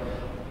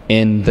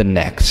in the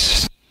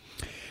next.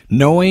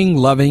 Knowing,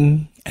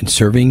 loving, and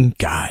serving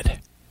God.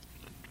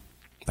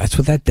 That's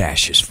what that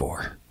dash is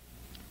for.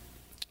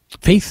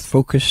 Faith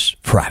Focus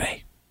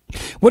Friday.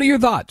 What are your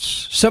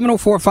thoughts?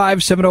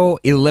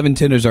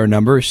 704-570-1110 is our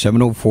number,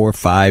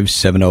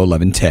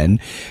 704-570-1110.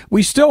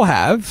 We still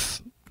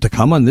have, to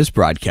come on this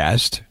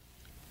broadcast,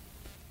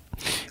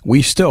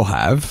 we still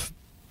have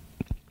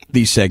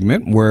the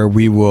segment where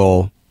we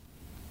will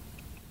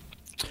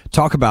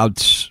talk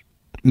about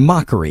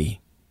mockery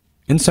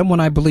and someone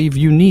I believe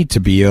you need to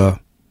be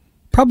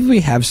probably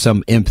have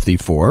some empathy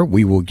for.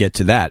 We will get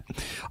to that.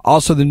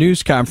 Also, the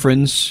news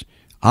conference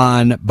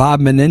on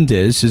Bob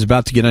Menendez is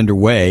about to get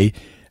underway.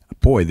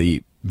 Boy,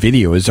 the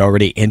video is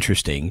already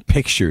interesting.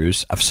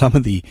 Pictures of some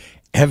of the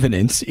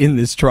evidence in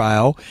this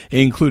trial,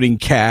 including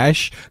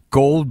cash,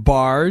 gold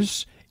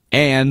bars,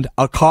 and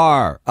a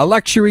car, a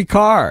luxury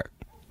car.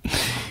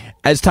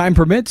 As time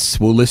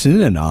permits, we'll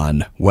listen in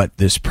on what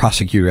this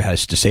prosecutor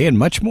has to say and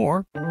much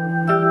more.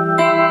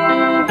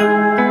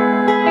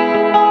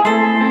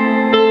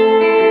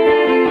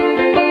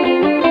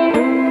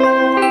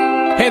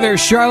 Hey there,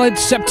 Charlotte.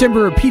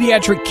 September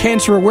Pediatric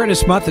Cancer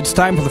Awareness Month. It's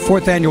time for the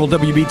 4th annual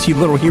WBT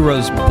Little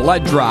Heroes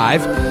Blood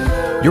Drive.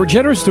 Your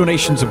generous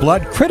donations of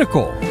blood,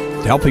 critical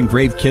to helping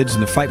brave kids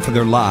in the fight for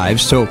their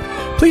lives. So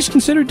please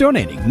consider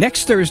donating.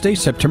 Next Thursday,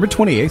 September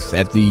 28th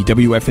at the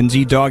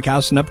WFNZ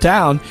Doghouse in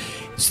Uptown.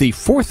 It's the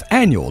 4th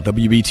annual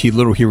WBT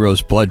Little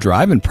Heroes Blood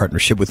Drive in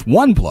partnership with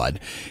One Blood.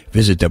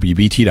 Visit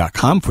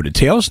WBT.com for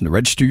details and to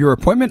register your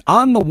appointment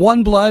on the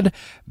One Blood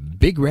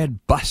Big Red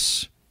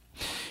Bus.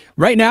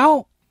 Right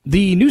now,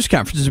 the news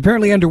conference is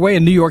apparently underway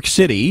in New York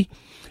City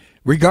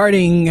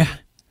regarding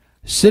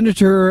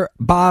Senator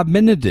Bob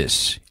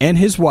Menendez and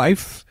his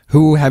wife,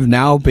 who have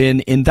now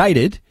been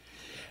indicted.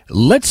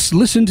 Let's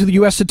listen to the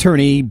U.S.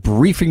 Attorney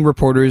briefing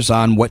reporters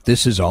on what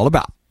this is all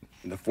about.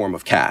 In the form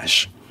of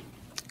cash,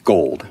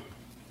 gold,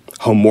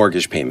 home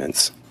mortgage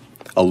payments,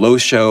 a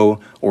low-show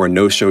or a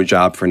no-show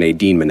job for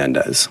Nadine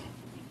Menendez,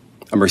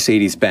 a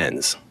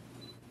Mercedes-Benz,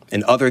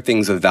 and other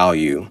things of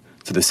value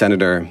to the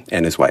senator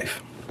and his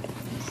wife.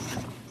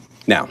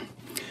 Now,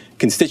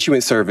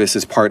 constituent service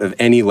is part of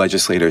any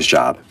legislator's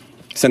job.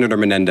 Senator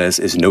Menendez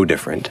is no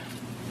different.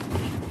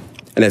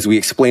 And as we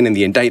explain in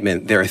the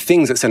indictment, there are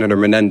things that Senator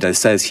Menendez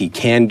says he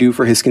can do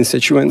for his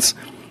constituents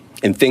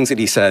and things that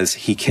he says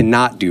he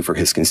cannot do for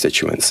his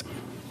constituents.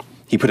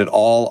 He put it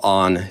all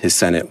on his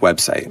Senate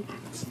website.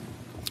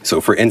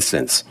 So, for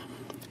instance,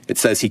 it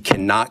says he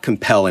cannot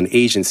compel an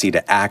agency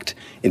to act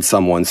in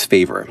someone's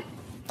favor.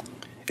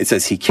 It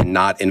says he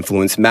cannot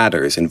influence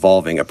matters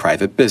involving a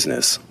private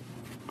business.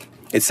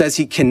 It says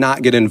he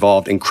cannot get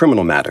involved in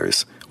criminal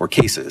matters or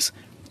cases,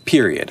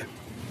 period.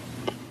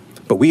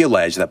 But we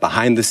allege that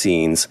behind the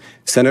scenes,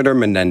 Senator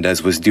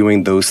Menendez was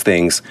doing those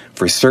things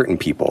for certain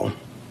people,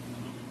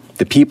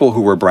 the people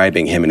who were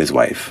bribing him and his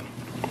wife.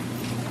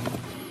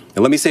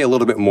 Now, let me say a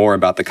little bit more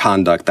about the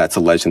conduct that's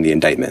alleged in the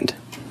indictment.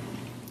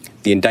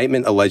 The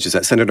indictment alleges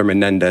that Senator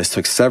Menendez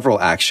took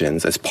several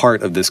actions as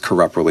part of this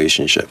corrupt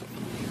relationship.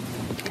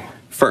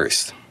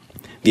 First,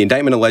 the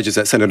indictment alleges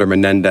that Senator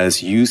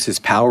Menendez used his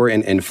power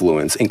and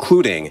influence,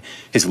 including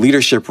his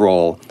leadership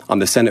role on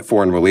the Senate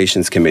Foreign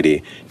Relations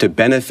Committee, to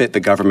benefit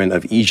the government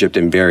of Egypt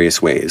in various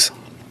ways.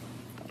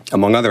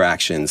 Among other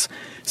actions,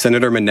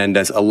 Senator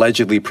Menendez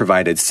allegedly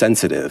provided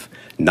sensitive,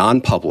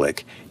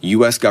 non-public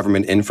U.S.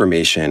 government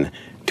information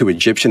to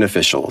Egyptian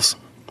officials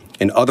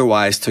and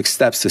otherwise took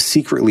steps to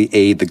secretly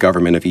aid the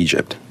government of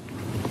Egypt.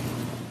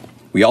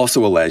 We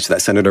also allege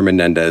that Senator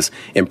Menendez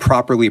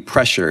improperly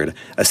pressured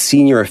a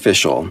senior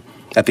official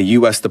at the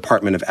U.S.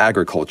 Department of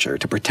Agriculture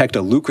to protect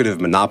a lucrative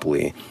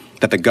monopoly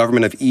that the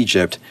government of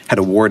Egypt had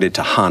awarded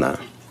to Hana.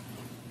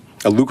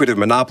 a lucrative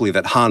monopoly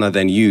that Hana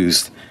then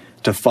used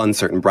to fund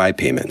certain bribe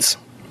payments.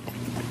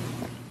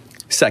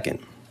 Second,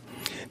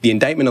 the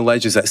indictment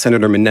alleges that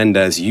Senator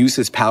Menendez used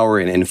his power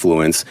and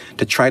influence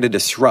to try to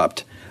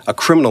disrupt a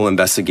criminal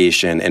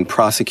investigation and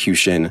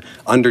prosecution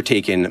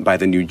undertaken by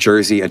the New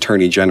Jersey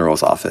Attorney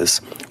General's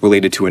office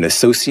related to an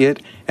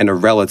associate and a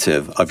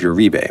relative of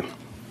Uribe.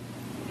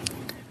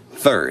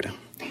 Third,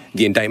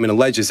 the indictment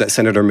alleges that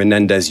Senator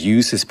Menendez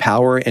used his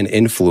power and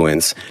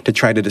influence to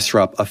try to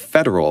disrupt a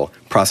federal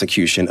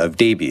prosecution of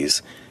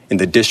Davies in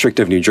the District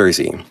of New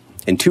Jersey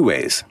in two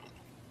ways.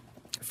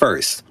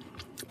 First,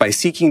 by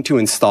seeking to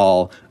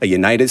install a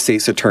United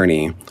States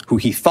attorney who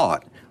he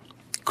thought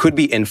could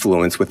be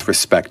influenced with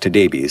respect to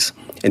Davies.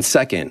 And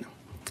second,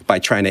 by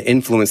trying to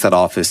influence that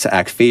office to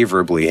act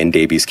favorably in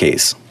Davies'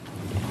 case.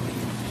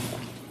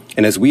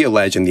 And as we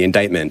allege in the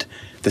indictment,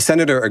 the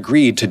senator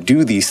agreed to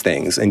do these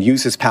things and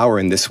use his power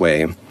in this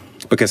way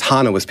because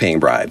Hana was paying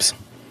bribes,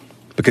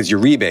 because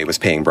Uribe was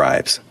paying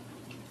bribes,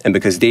 and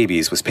because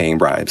Davies was paying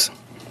bribes.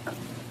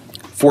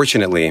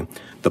 Fortunately,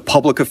 the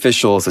public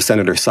officials the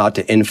senator sought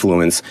to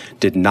influence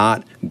did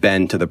not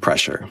bend to the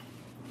pressure.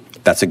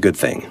 That's a good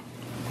thing.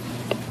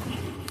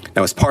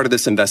 Now, as part of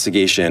this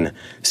investigation,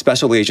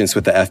 special agents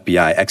with the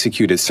FBI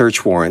executed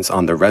search warrants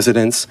on the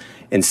residence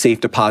and safe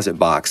deposit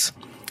box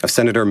of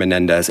Senator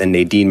Menendez and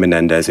Nadine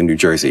Menendez in New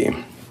Jersey.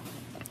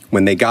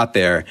 When they got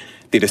there,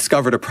 they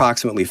discovered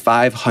approximately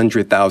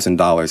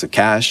 $500,000 of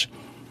cash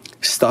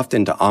stuffed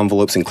into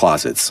envelopes and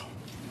closets.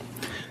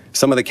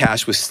 Some of the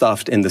cash was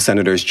stuffed in the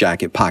senator's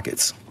jacket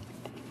pockets.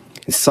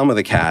 And some of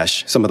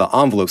the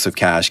envelopes of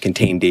cash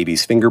contained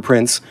Davies'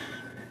 fingerprints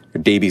or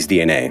Davies'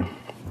 DNA.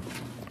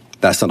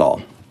 That's not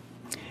all.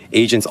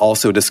 Agents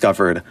also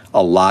discovered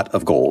a lot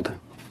of gold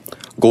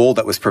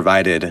that was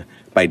provided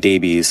by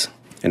Davies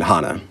and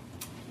Hana.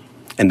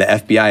 And the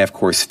FBI, of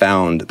course,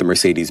 found the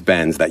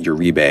Mercedes-Benz that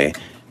Uribe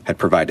had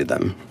provided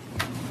them.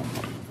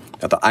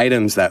 Now, the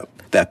items that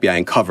the FBI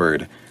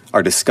uncovered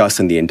are discussed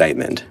in the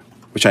indictment,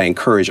 which I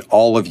encourage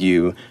all of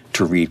you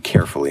to read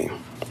carefully.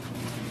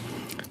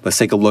 Let's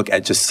take a look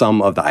at just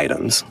some of the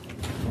items.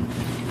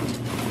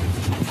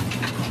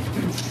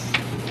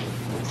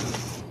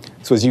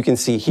 So as you can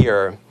see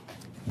here,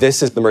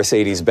 this is the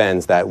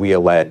Mercedes-Benz that we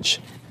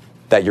allege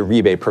that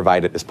Uribe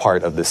provided as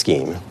part of the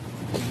scheme.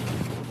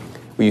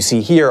 What you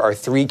see here are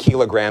 3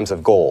 kilograms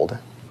of gold.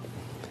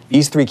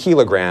 These 3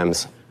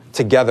 kilograms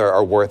together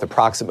are worth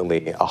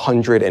approximately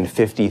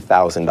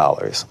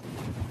 $150,000.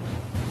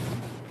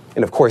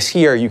 And of course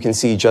here you can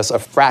see just a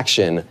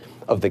fraction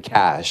of the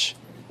cash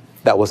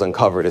that was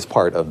uncovered as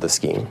part of the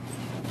scheme.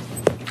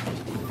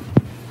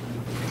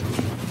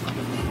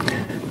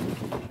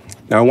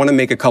 Now I want to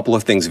make a couple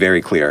of things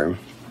very clear.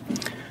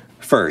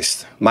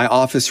 First, my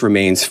office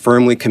remains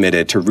firmly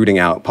committed to rooting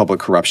out public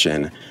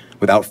corruption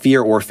without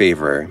fear or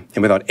favor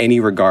and without any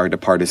regard to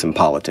partisan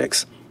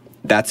politics.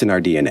 That's in our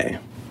DNA.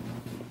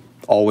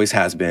 Always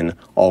has been,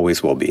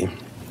 always will be.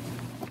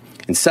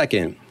 And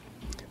second,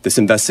 this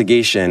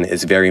investigation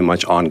is very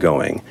much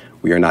ongoing.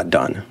 We are not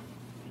done.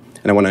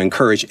 And I want to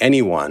encourage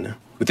anyone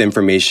with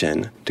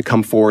information to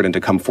come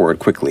forward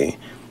quickly.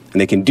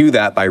 And they can do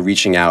that by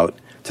reaching out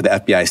to the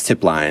FBI's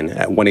tip line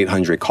at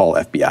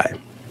 1-800-CALL-FBI.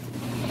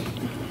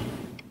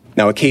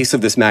 Now, a case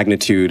of this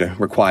magnitude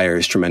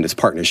requires tremendous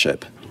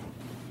partnership.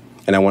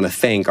 And I want to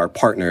thank our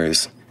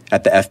partners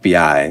at the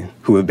FBI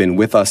who have been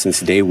with us since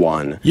day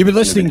one. You've been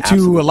listening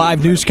to a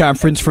live news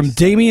conference from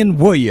Damian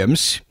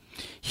Williams.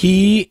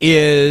 He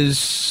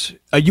is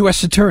a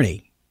U.S.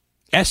 attorney,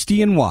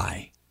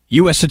 SDNY,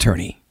 U.S.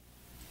 attorney.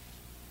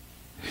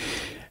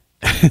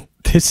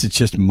 This is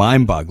just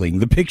mind-boggling.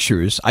 The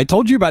pictures, I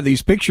told you about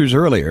these pictures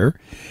earlier.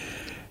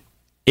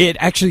 It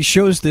actually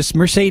shows this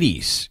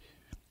Mercedes.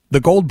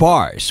 The gold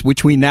bars,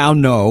 which we now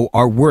know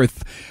are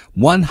worth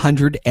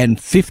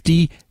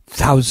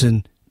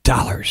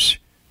 $150,000.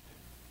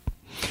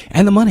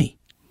 And the money,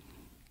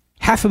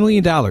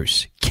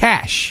 $500,000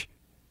 cash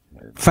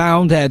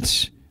found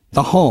at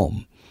the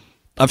home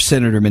of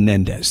Senator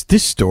Menendez.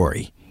 This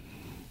story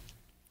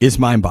is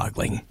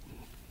mind-boggling.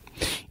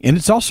 And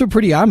it's also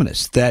pretty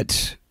ominous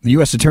that the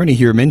U.S. attorney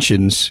here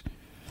mentions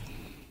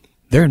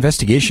their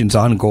investigation's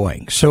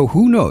ongoing. So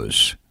who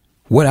knows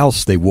what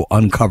else they will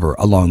uncover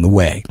along the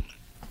way.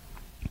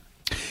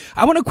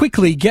 I want to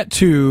quickly get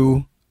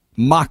to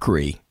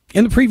mockery.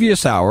 In the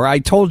previous hour, I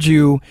told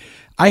you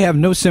I have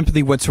no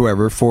sympathy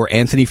whatsoever for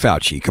Anthony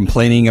Fauci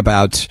complaining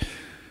about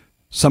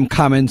some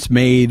comments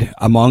made,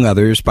 among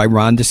others, by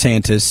Ron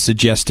DeSantis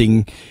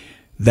suggesting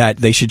that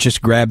they should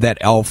just grab that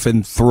elf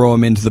and throw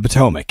him into the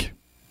Potomac.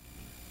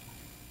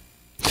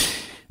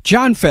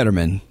 John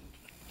Fetterman,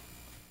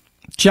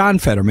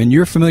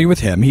 you're familiar with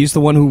him. He's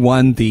the one who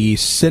won the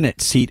Senate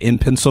seat in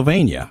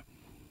Pennsylvania.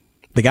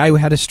 The guy who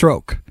had a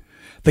stroke.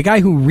 The guy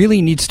who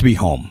really needs to be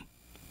home.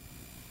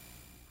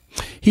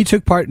 He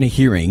took part in a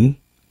hearing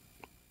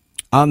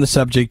on the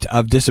subject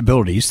of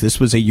disabilities. This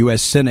was a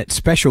U.S. Senate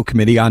Special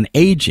Committee on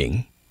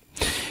Aging,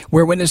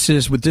 where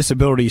witnesses with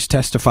disabilities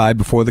testified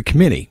before the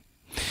committee.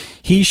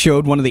 He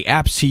showed one of the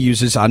apps he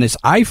uses on his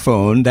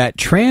iPhone that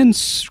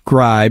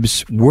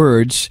transcribes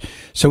words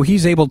so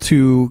he's able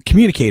to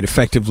communicate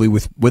effectively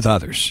with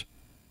others.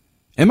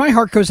 And my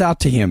heart goes out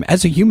to him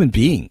as a human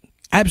being.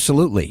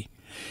 Absolutely.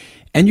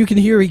 And you can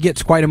hear he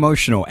gets quite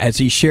emotional as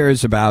he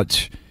shares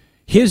about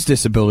his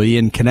disability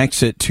and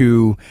connects it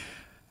to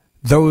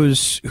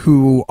those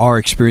who are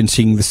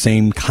experiencing the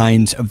same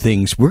kinds of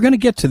things. We're going to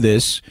get to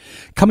this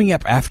coming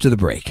up after the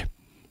break.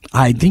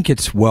 I think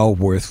it's well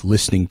worth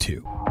listening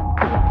to.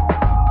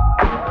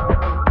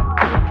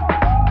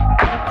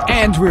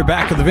 And we're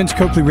back at the Vince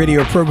Coakley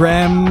radio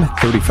program,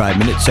 35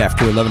 minutes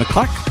after 11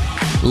 o'clock.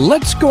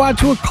 Let's go out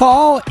to a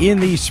call in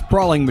the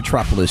sprawling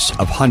metropolis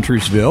of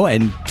Huntersville.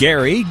 And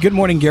Gary, good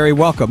morning, Gary.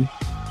 Welcome.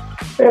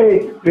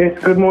 Hey,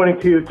 Vince. Good morning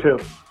to you, too.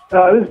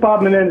 This is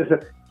Bob Menendez.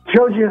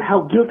 Shows you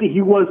how guilty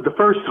he was the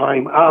first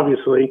time,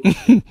 obviously.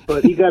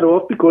 But he got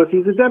off because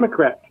he's a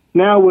Democrat.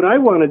 Now, what I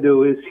want to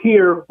do is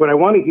what I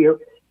want to hear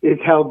is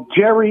how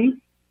Jerry,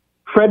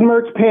 Fred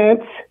Mertz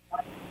Pants,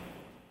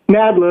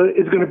 Nadler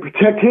is going to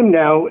protect him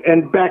now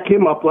and back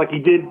him up like he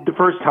did the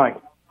first time.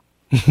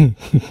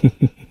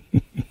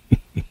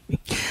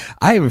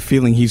 I have a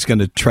feeling he's going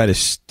to try to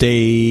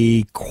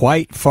stay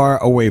quite far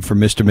away from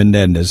Mr.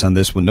 Menendez on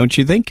this one, don't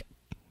you think?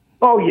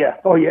 Oh, yeah.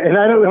 And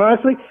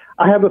honestly,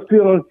 I have a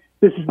feeling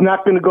this is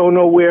not going to go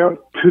nowhere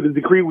to the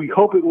degree we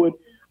hope it would.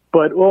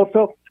 But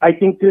also, I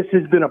think this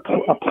has been a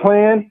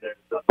plan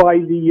by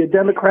the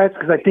Democrats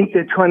because I think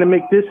they're trying to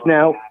make this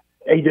now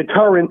a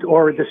deterrent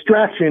or a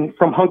distraction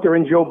from Hunter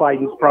and Joe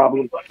Biden's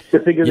problem. They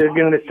figure they're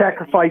going to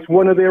sacrifice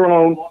one of their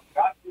own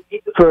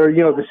for,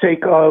 the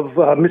sake of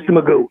Mr.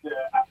 Magoo.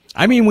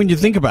 I mean, when you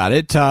think about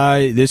it,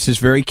 this is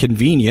very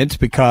convenient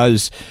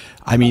because,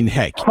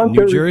 heck,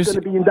 Hunter New Jersey is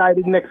going to be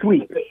indicted next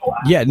week.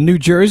 Yeah, New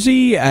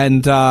Jersey,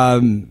 and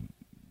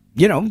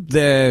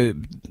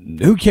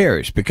who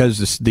cares?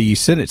 Because the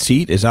Senate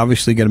seat is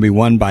obviously going to be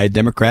won by a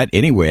Democrat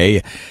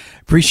anyway.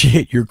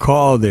 Appreciate your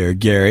call there,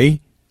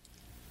 Gary.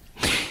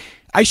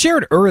 I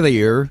shared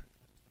earlier,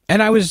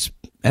 and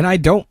I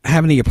don't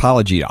have any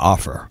apology to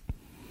offer,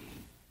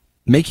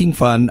 making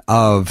fun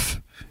of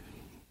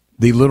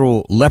the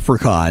little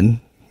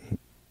leprechaun,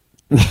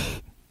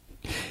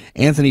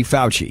 Anthony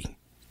Fauci,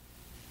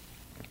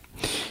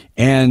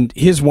 and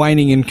his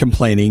whining and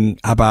complaining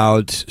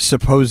about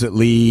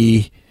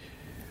supposedly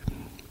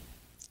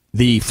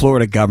the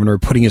Florida governor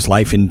putting his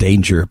life in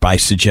danger by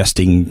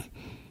suggesting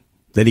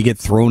that he get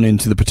thrown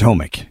into the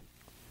Potomac.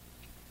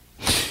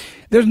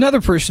 There's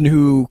another person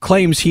who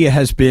claims he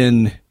has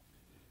been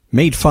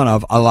made fun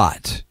of a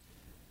lot.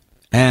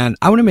 And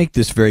I want to make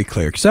this very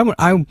clear because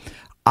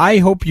I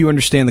hope you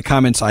understand the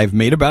comments I've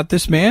made about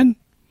this man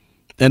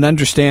and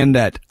understand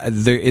that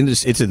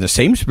it's in the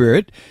same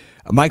spirit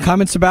of my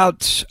comments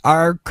about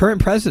our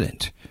current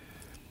president,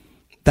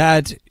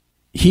 that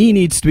he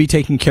needs to be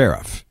taken care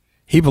of.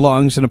 He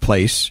belongs in a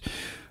place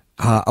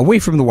away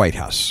from the White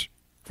House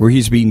where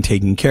he's being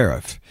taken care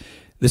of.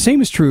 The same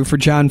is true for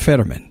John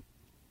Fetterman.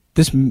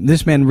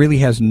 This man really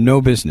has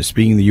no business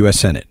being in the U.S.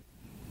 Senate.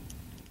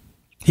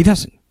 He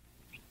doesn't.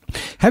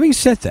 Having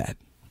said that,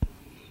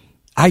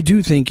 I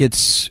do think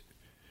it's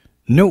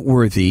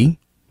noteworthy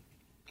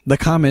the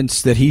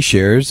comments that he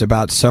shares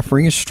about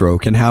suffering a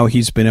stroke and how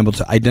he's been able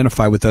to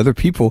identify with other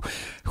people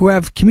who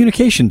have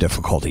communication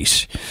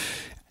difficulties.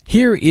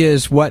 Here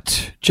is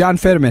what John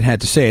Fetterman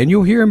had to say, and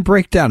you'll hear him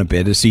break down a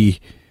bit as he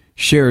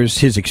shares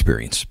his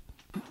experience.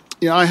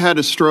 Yeah, I had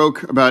a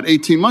stroke about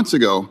 18 months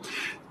ago,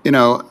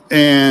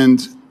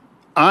 and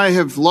I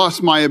have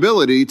lost my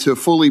ability to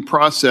fully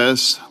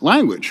process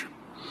language.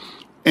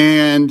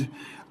 And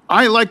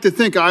I like to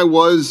think I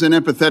was an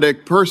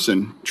empathetic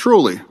person,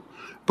 truly.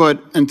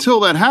 But until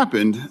that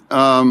happened,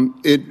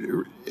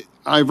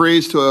 I've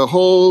raised to a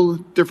whole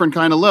different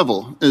kind of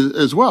level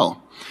as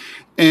well.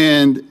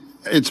 And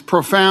it's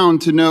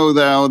profound to know,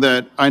 though,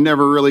 that I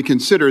never really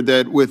considered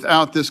that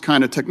without this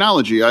kind of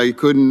technology, I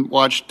couldn't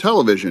watch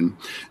television.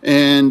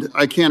 And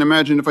I can't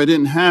imagine if I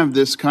didn't have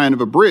this kind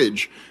of a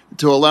bridge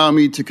to allow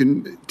me to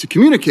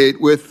communicate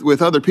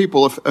with other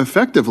people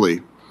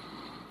effectively.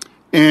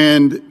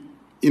 And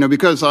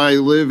because I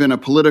live in a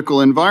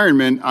political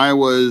environment, I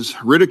was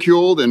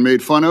ridiculed and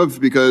made fun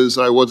of because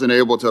I wasn't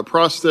able to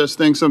process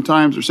things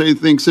sometimes or say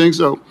things.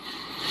 So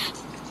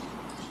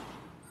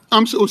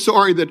I'm so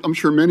sorry that I'm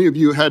sure many of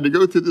you had to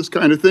go through this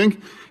kind of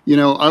thing.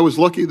 I was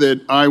lucky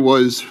that I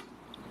was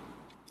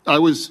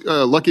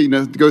lucky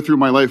enough to go through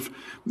my life,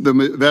 the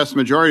vast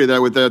majority of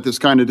that without this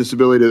kind of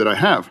disability that I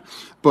have.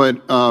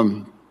 But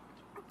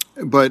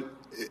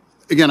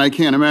again, I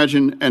can't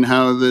imagine and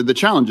how the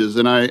challenges,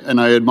 and I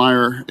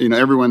admire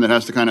everyone that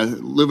has to kind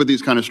of live with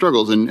these kind of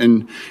struggles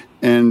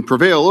and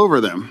prevail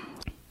over them.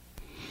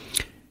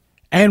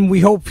 And we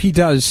hope he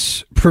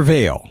does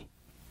prevail.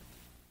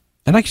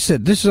 And like I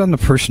said, this is on the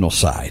personal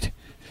side.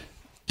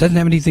 Doesn't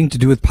have anything to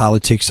do with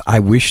politics. I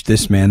wish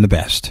this man the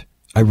best.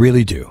 I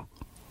really do.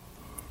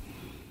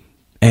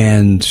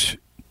 And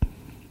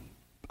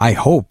I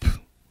hope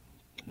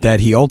that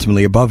he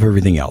ultimately, above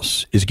everything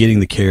else, is getting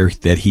the care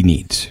that he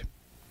needs.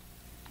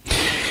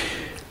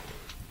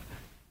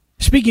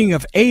 Speaking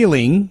of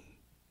ailing,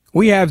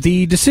 we have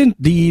the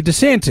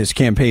DeSantis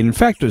campaign. In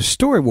fact, a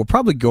story we'll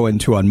probably go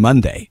into on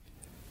Monday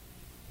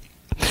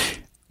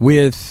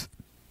with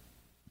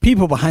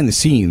people behind the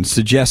scenes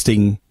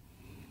suggesting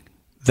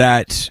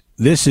that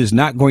this is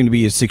not going to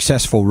be a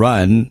successful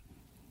run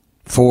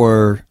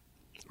for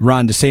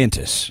Ron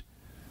DeSantis.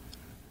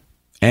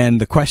 And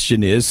the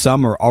question is,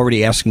 some are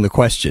already asking the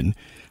question,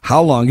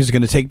 how long is it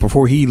going to take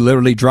before he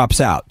literally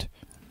drops out?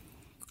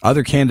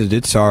 Other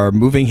candidates are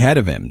moving ahead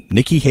of him.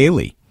 Nikki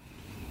Haley,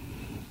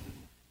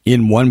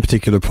 in one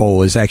particular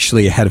poll, is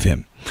actually ahead of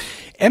him.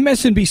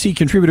 MSNBC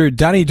contributor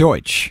Donnie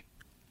Deutsch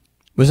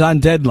was on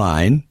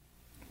Deadline,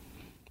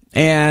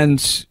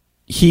 and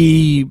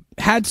he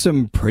had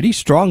some pretty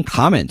strong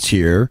comments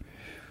here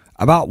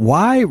about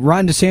why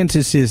Ron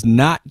DeSantis is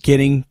not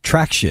getting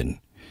traction.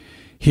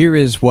 Here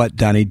is what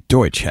Donnie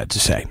Deutsch had to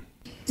say.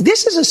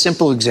 This is a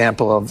simple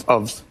example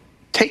of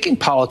taking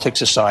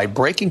politics aside,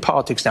 breaking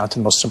politics down to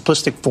the most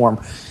simplistic form.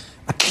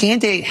 A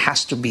candidate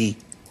has to be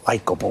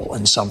likable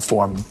in some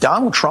form.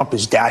 Donald Trump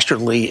is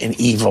dastardly and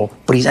evil,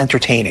 but he's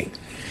entertaining.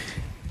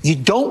 You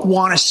don't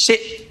want to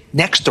sit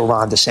next to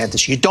Ron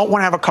DeSantis. You don't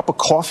want to have a cup of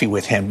coffee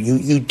with him.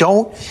 You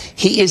don't.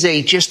 He is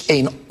just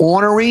an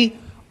ornery,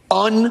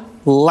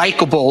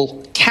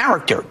 unlikable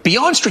character.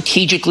 Beyond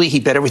strategically, he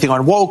bet everything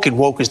on woke, and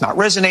woke is not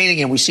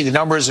resonating, and we see the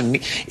numbers, and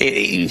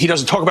he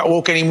doesn't talk about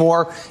woke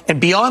anymore.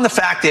 And beyond the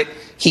fact that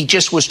he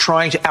just was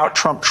trying to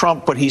out-Trump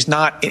Trump, but he's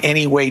not in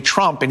any way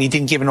Trump, and he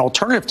didn't give an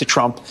alternative to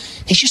Trump,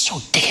 he's just so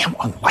damn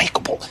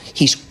unlikable.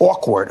 He's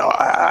awkward.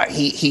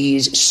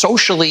 He's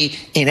socially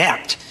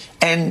inept.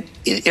 And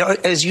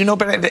as you know,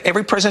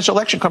 every presidential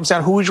election comes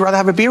down, who would you rather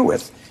have a beer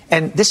with?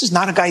 And this is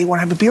not a guy you want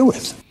to have a beer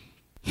with.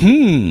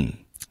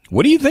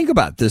 What do you think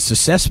about this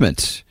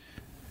assessment?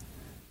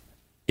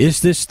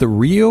 Is this the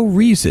real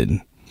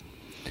reason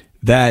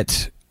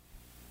that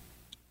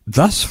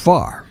thus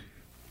far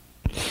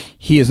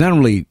he has not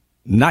only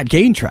not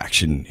gained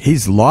traction,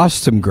 he's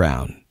lost some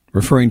ground,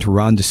 referring to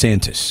Ron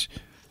DeSantis?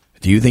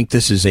 Do you think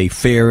this is a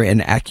fair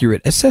and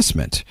accurate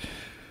assessment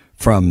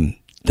from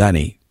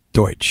Donnie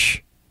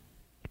Deutsch?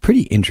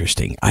 Pretty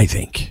interesting, I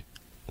think.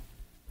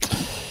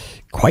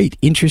 Quite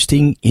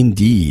interesting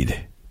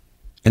indeed.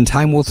 And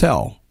time will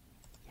tell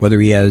whether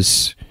he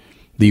has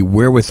the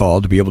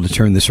wherewithal to be able to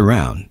turn this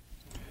around.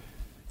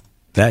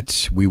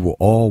 That we will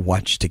all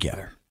watch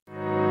together.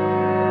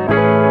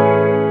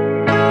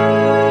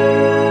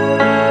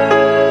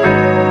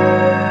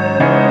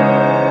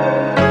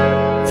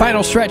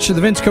 Final stretch of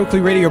the Vince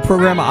Coakley radio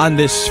program on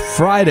this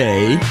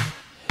Friday.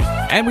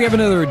 And we have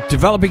another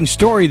developing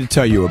story to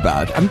tell you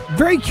about. I'm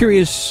very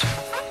curious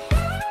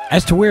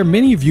as to where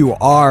many of you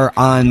are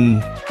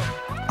on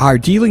our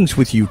dealings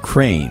with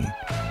Ukraine.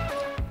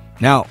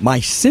 Now, my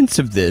sense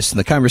of this and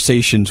the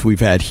conversations we've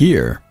had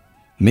here,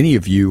 many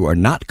of you are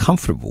not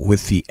comfortable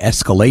with the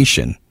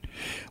escalation.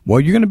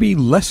 Well, you're going to be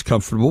less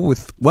comfortable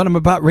with what I'm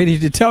about ready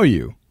to tell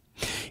you.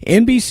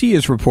 NBC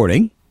is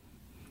reporting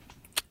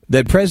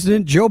that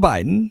President Joe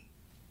Biden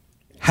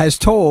has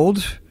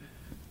told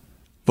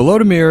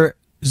Volodymyr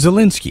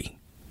Zelensky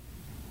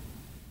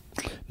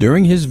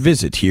during his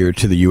visit here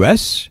to the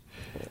U.S.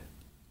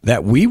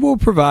 that we will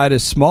provide a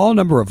small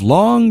number of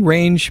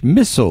long-range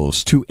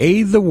missiles to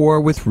aid the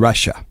war with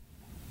Russia.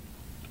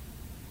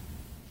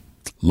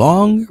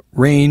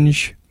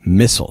 Long-range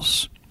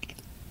missiles.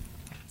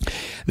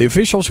 The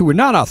officials who were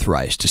not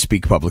authorized to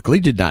speak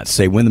publicly did not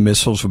say when the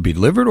missiles would be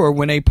delivered or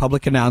when a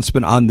public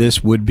announcement on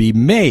this would be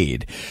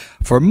made.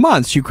 For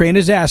months, Ukraine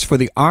has asked for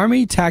the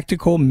Army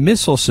Tactical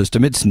Missile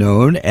System. It's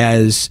known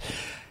as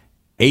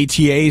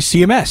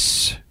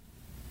ATACMS.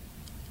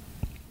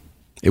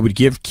 It would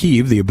give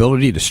Kyiv the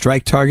ability to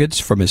strike targets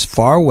from as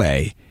far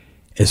away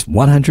as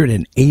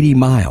 180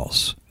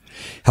 miles,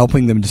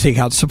 helping them to take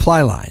out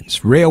supply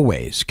lines,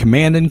 railways,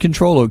 command and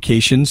control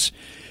locations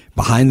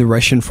behind the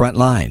Russian front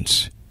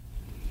lines.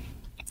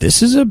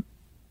 This is a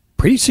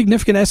pretty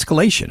significant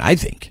escalation, I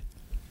think.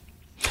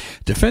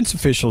 Defense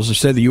officials have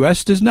said the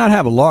U.S. does not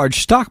have a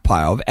large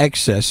stockpile of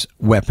excess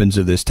weapons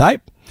of this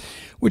type,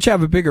 which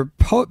have a bigger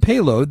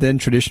payload than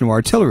traditional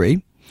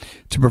artillery,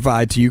 to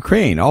provide to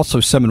Ukraine.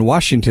 Also, some in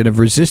Washington have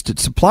resisted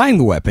supplying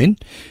the weapon,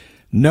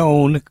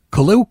 known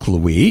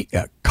colloquially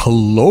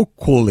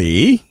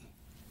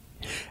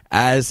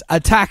as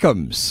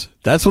ATACMS.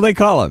 That's what they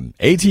call them,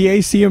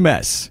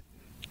 ATACMS.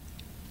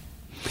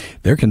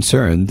 They're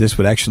concerned this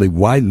would actually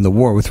widen the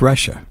war with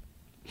Russia.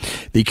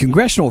 The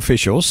congressional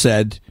officials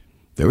said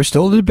there was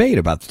still a debate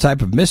about the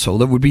type of missile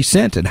that would be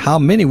sent and how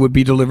many would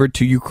be delivered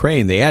to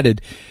Ukraine. They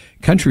added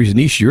countries in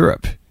East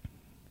Europe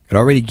had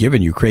already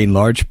given Ukraine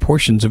large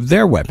portions of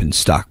their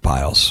weapons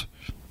stockpiles.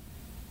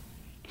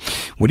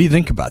 What do you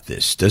think about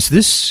this? Does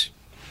this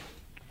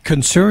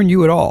concern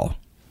you at all?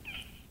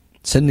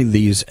 Sending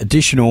these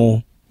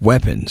additional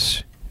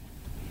weapons.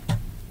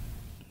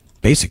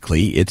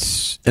 Basically,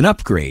 it's an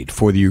upgrade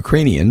for the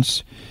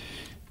Ukrainians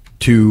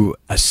to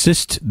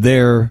assist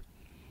their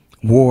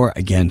war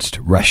against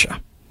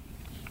Russia.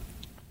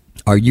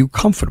 Are you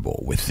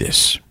comfortable with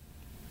this?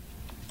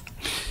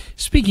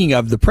 Speaking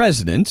of the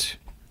president,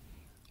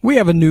 we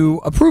have a new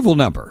approval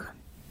number.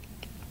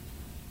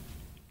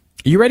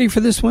 Are you ready for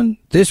this one?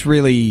 This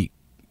really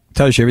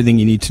tells you everything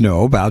you need to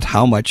know about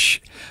how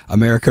much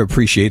America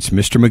appreciates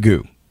Mr.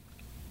 Magoo.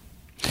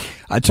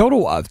 A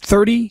total of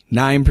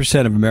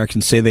 39% of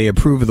Americans say they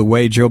approve of the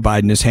way Joe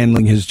Biden is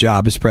handling his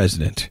job as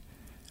president.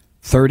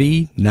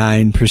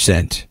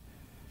 39%.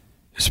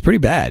 It's pretty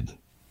bad.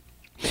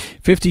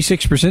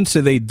 56%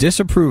 say they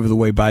disapprove of the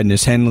way Biden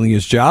is handling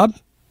his job.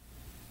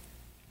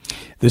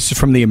 This is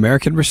from the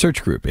American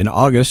Research Group. In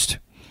August,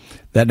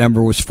 that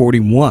number was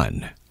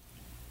 41.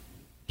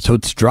 So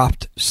it's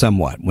dropped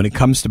somewhat. When it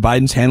comes to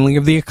Biden's handling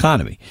of the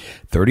economy,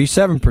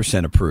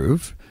 37%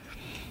 approve,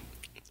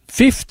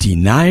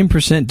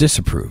 59%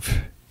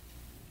 disapprove.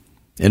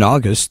 In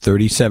August,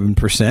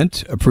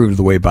 37% approved of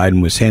the way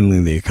Biden was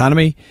handling the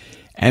economy,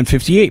 and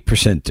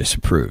 58%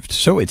 disapproved.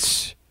 So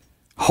it's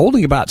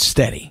holding about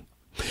steady.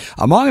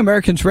 Among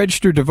Americans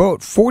registered to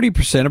vote,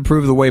 40%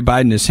 approve of the way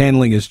Biden is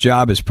handling his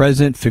job as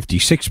president,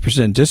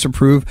 56%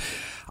 disapprove.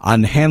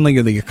 On handling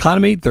of the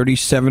economy,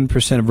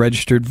 37% of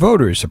registered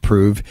voters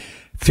approve,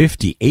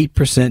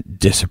 58%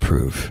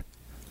 disapprove.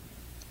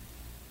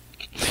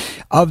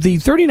 Of the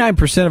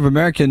 39% of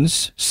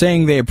Americans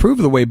saying they approve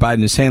of the way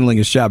Biden is handling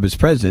his job as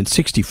president,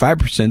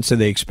 65% say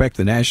they expect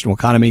the national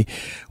economy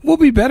will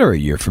be better a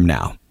year from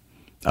now.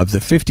 Of the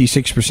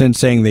 56%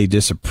 saying they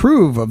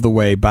disapprove of the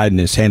way Biden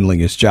is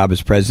handling his job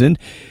as president,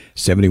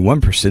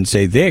 71%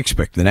 say they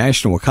expect the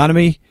national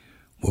economy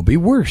will be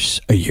worse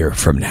a year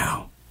from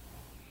now.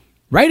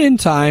 Right in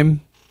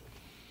time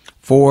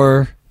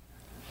for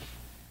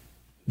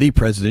the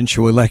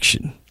presidential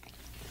election.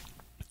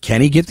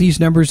 Can he get these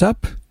numbers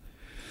up?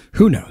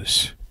 Who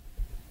knows?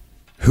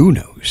 Who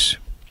knows?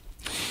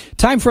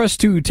 Time for us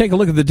to take a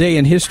look at the day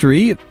in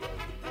history.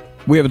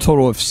 We have a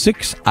total of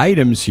 6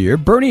 items here.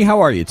 Bernie,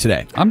 how are you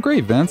today? I'm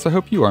great, Vince. I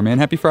hope you are, man.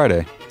 Happy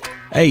Friday.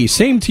 Hey,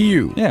 same to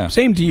you. Yeah.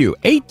 Same to you.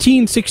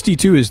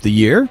 1862 is the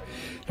year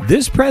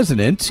this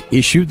president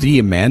issued the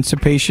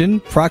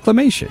Emancipation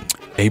Proclamation.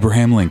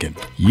 Abraham Lincoln.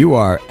 You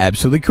are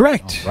absolutely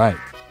correct. All right.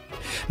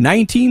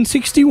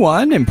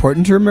 1961,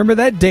 important to remember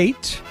that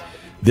date.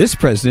 This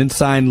president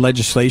signed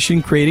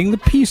legislation creating the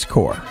Peace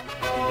Corps.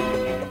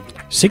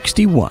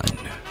 61.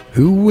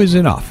 Who was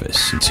in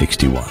office in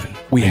 61?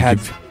 We had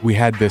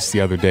this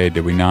the other day,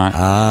 did we not?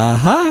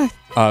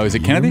 Is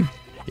it Kennedy?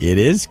 It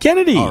is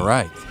Kennedy. All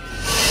right.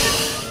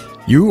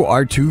 You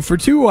are 2 for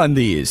 2 on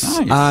these.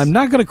 Nice. I'm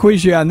not going to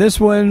quiz you on this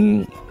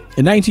one.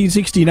 In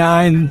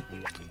 1969,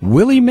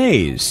 Willie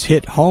Mays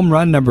hit home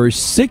run number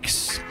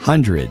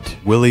 600.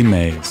 Willie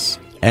Mays.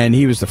 And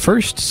he was the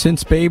first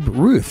since Babe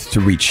Ruth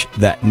to reach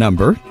that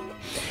number.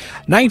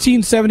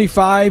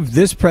 1975,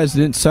 this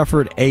president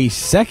suffered a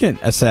second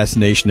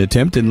assassination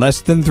attempt in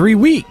less than 3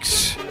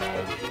 weeks.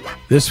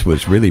 This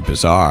was really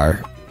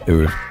bizarre. It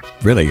was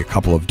really a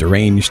couple of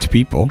deranged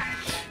people.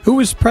 Who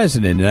was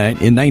president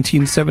in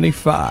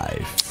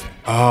 1975?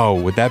 Oh,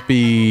 would that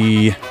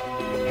be...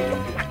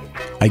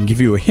 I can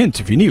give you a hint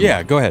if you need one.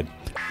 Yeah, go ahead.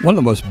 One of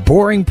the most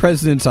boring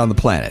presidents on the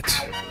planet.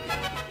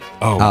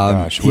 Oh,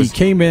 gosh. He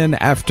came in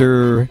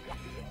after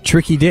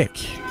Tricky Dick.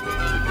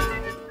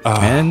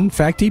 And, in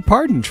fact, he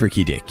pardoned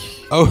Tricky Dick.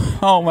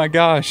 Oh my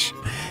gosh.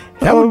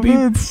 That would be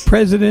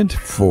President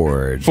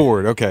Ford.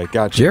 Ford, okay,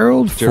 gotcha.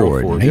 Gerald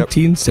Ford,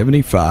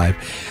 1975.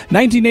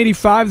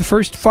 1985, the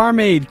first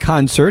Farm Aid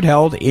concert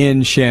held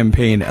in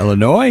Champaign,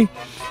 Illinois.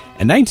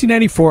 And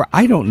 1994,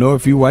 I don't know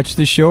if you watched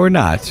this show or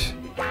not,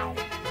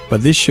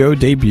 but this show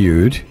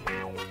debuted.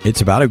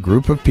 It's about a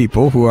group of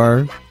people who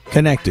are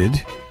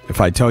connected.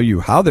 If I tell you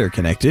how they're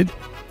connected,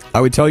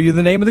 I would tell you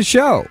the name of the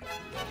show.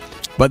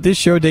 But this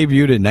show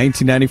debuted in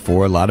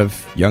 1994. A lot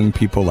of young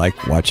people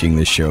like watching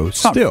this show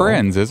still. It's not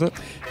Friends, is it?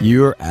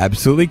 You're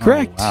absolutely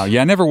correct. Oh, wow.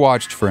 Yeah, I never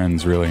watched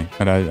Friends, really.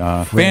 But I'm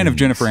a fan of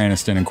Jennifer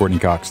Aniston and Courtney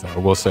Cox, though. I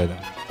will say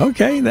that.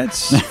 Okay,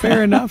 that's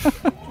fair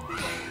enough.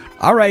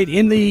 All right,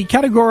 in the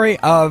category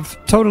of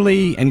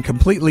totally and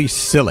completely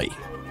silly,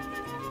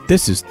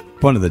 this is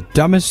one of the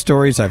dumbest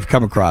stories I've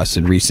come across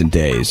in recent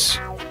days.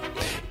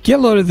 Get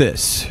a load of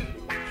this.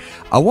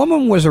 A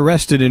woman was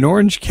arrested in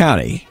Orange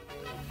County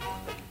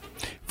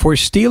for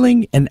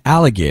stealing an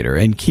alligator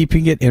and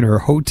keeping it in her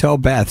hotel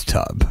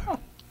bathtub.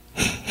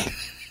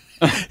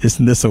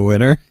 Isn't this a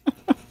winner?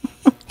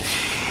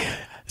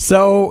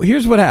 So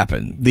here's what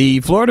happened.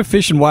 The Florida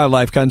Fish and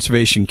Wildlife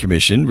Conservation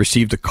Commission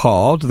received a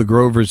call to the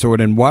Grove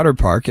Resort and Water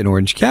Park in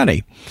Orange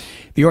County.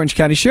 The Orange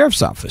County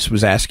Sheriff's Office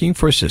was asking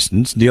for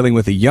assistance dealing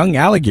with a young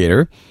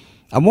alligator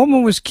a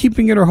woman was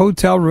keeping in her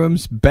hotel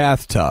room's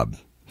bathtub.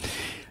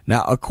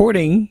 Now,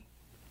 according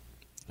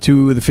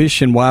to the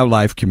Fish and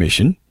Wildlife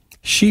Commission,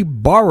 she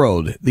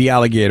borrowed the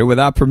alligator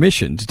without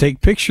permission to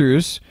take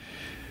pictures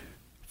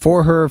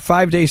for her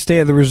 5-day stay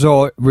at the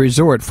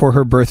resort for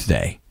her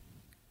birthday.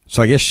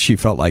 So I guess she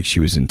felt like she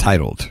was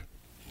entitled.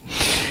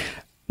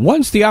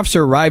 Once the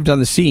officer arrived on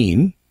the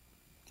scene,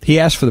 he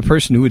asked for the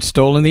person who had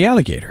stolen the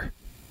alligator.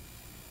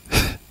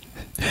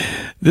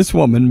 This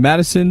woman,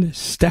 Madison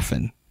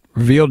Steffen,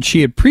 revealed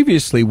she had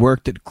previously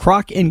worked at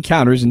Croc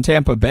Encounters in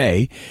Tampa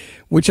Bay,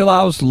 which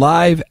allows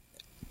live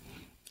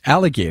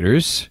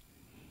alligators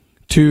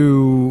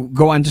to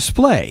go on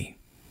display.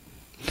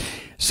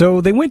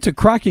 So they went to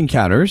Croc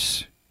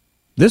Encounters.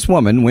 This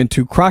woman went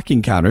to Croc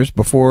Encounters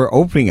before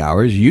opening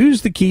hours,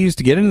 used the keys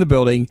to get into the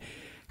building,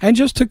 and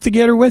just took the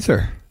gator with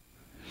her.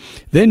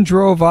 Then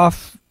drove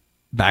off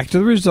back to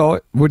the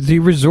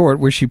resort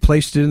where she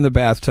placed it in the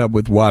bathtub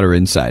with water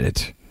inside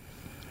it.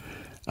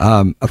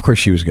 Of course,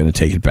 she was going to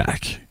take it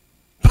back.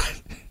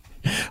 But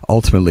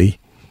ultimately,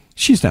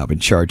 she's now been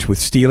charged with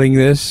stealing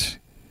this.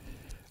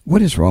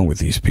 What is wrong with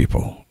these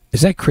people?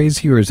 Is that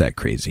crazy or is that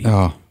crazy?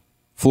 Oh,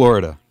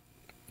 Florida.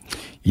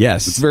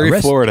 Yes. It's very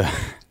Florida.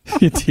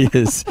 It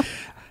is.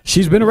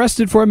 She's been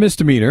arrested for a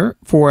misdemeanor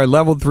for a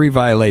level 3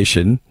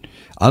 violation,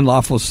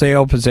 unlawful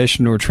sale,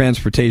 possession, or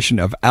transportation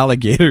of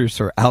alligators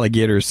or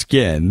alligator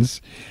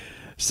skins.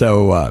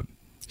 So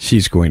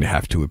she's going to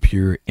have to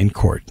appear in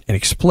court and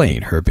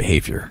explain her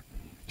behavior.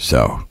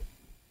 So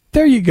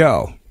there you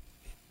go.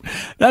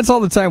 That's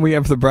all the time we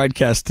have for the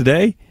broadcast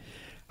today.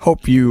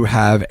 Hope you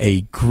have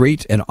a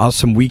great and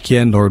awesome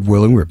weekend, Lord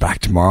willing. We're back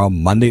tomorrow,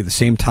 Monday at the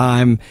same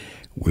time.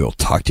 We'll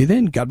talk to you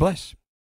then. God bless.